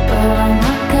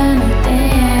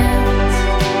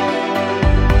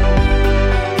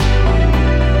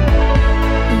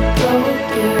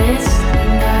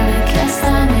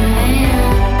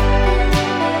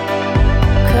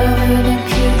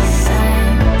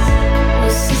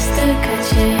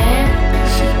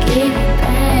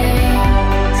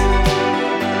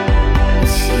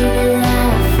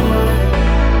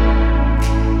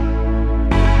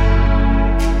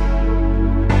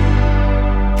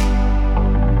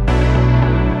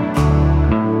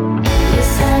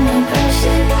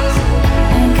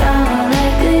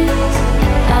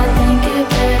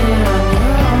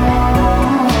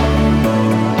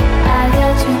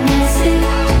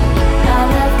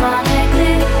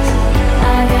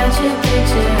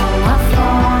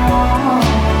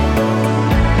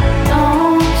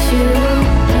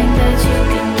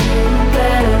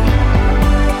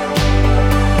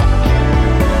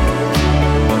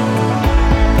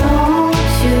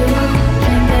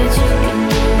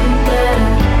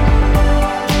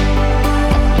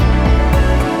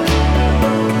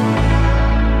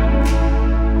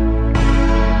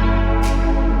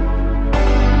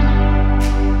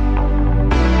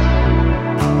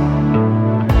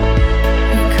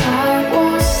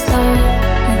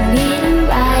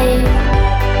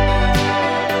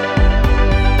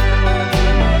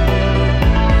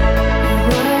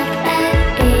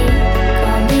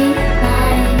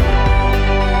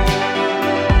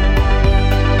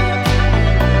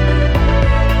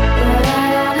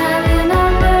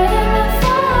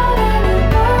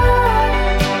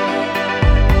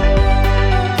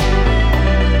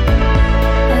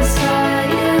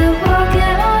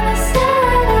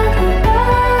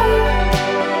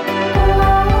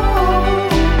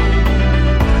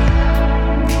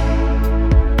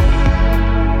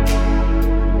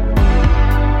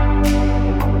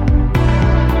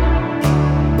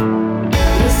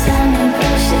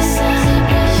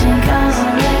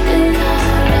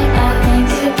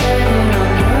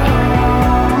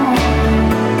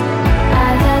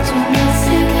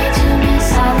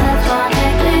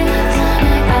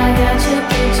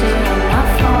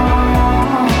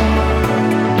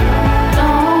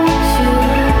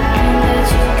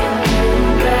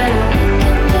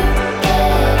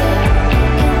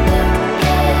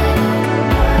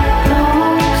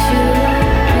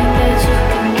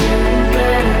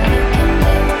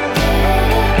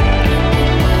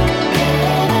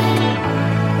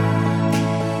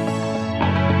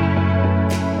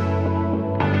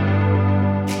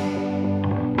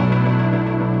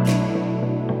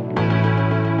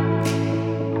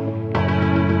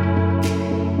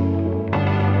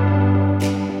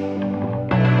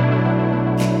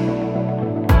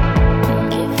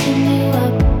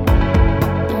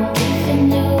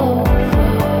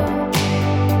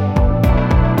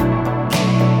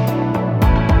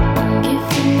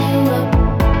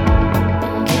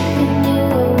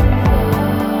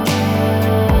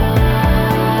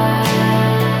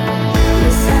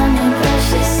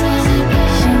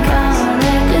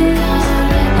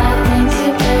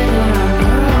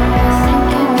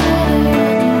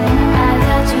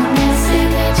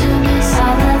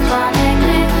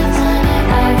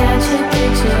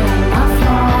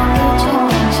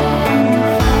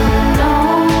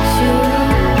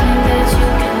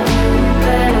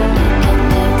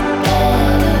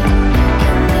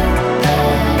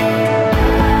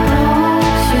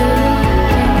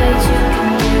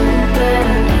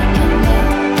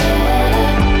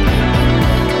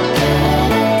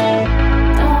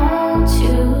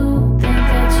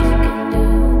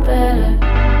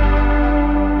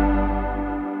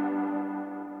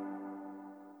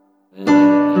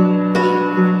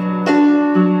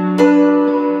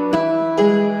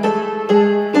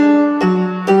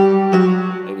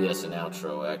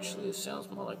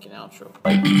outro.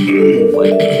 I'm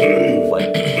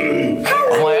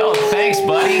like, oh, thanks,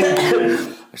 buddy.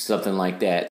 Or something like that.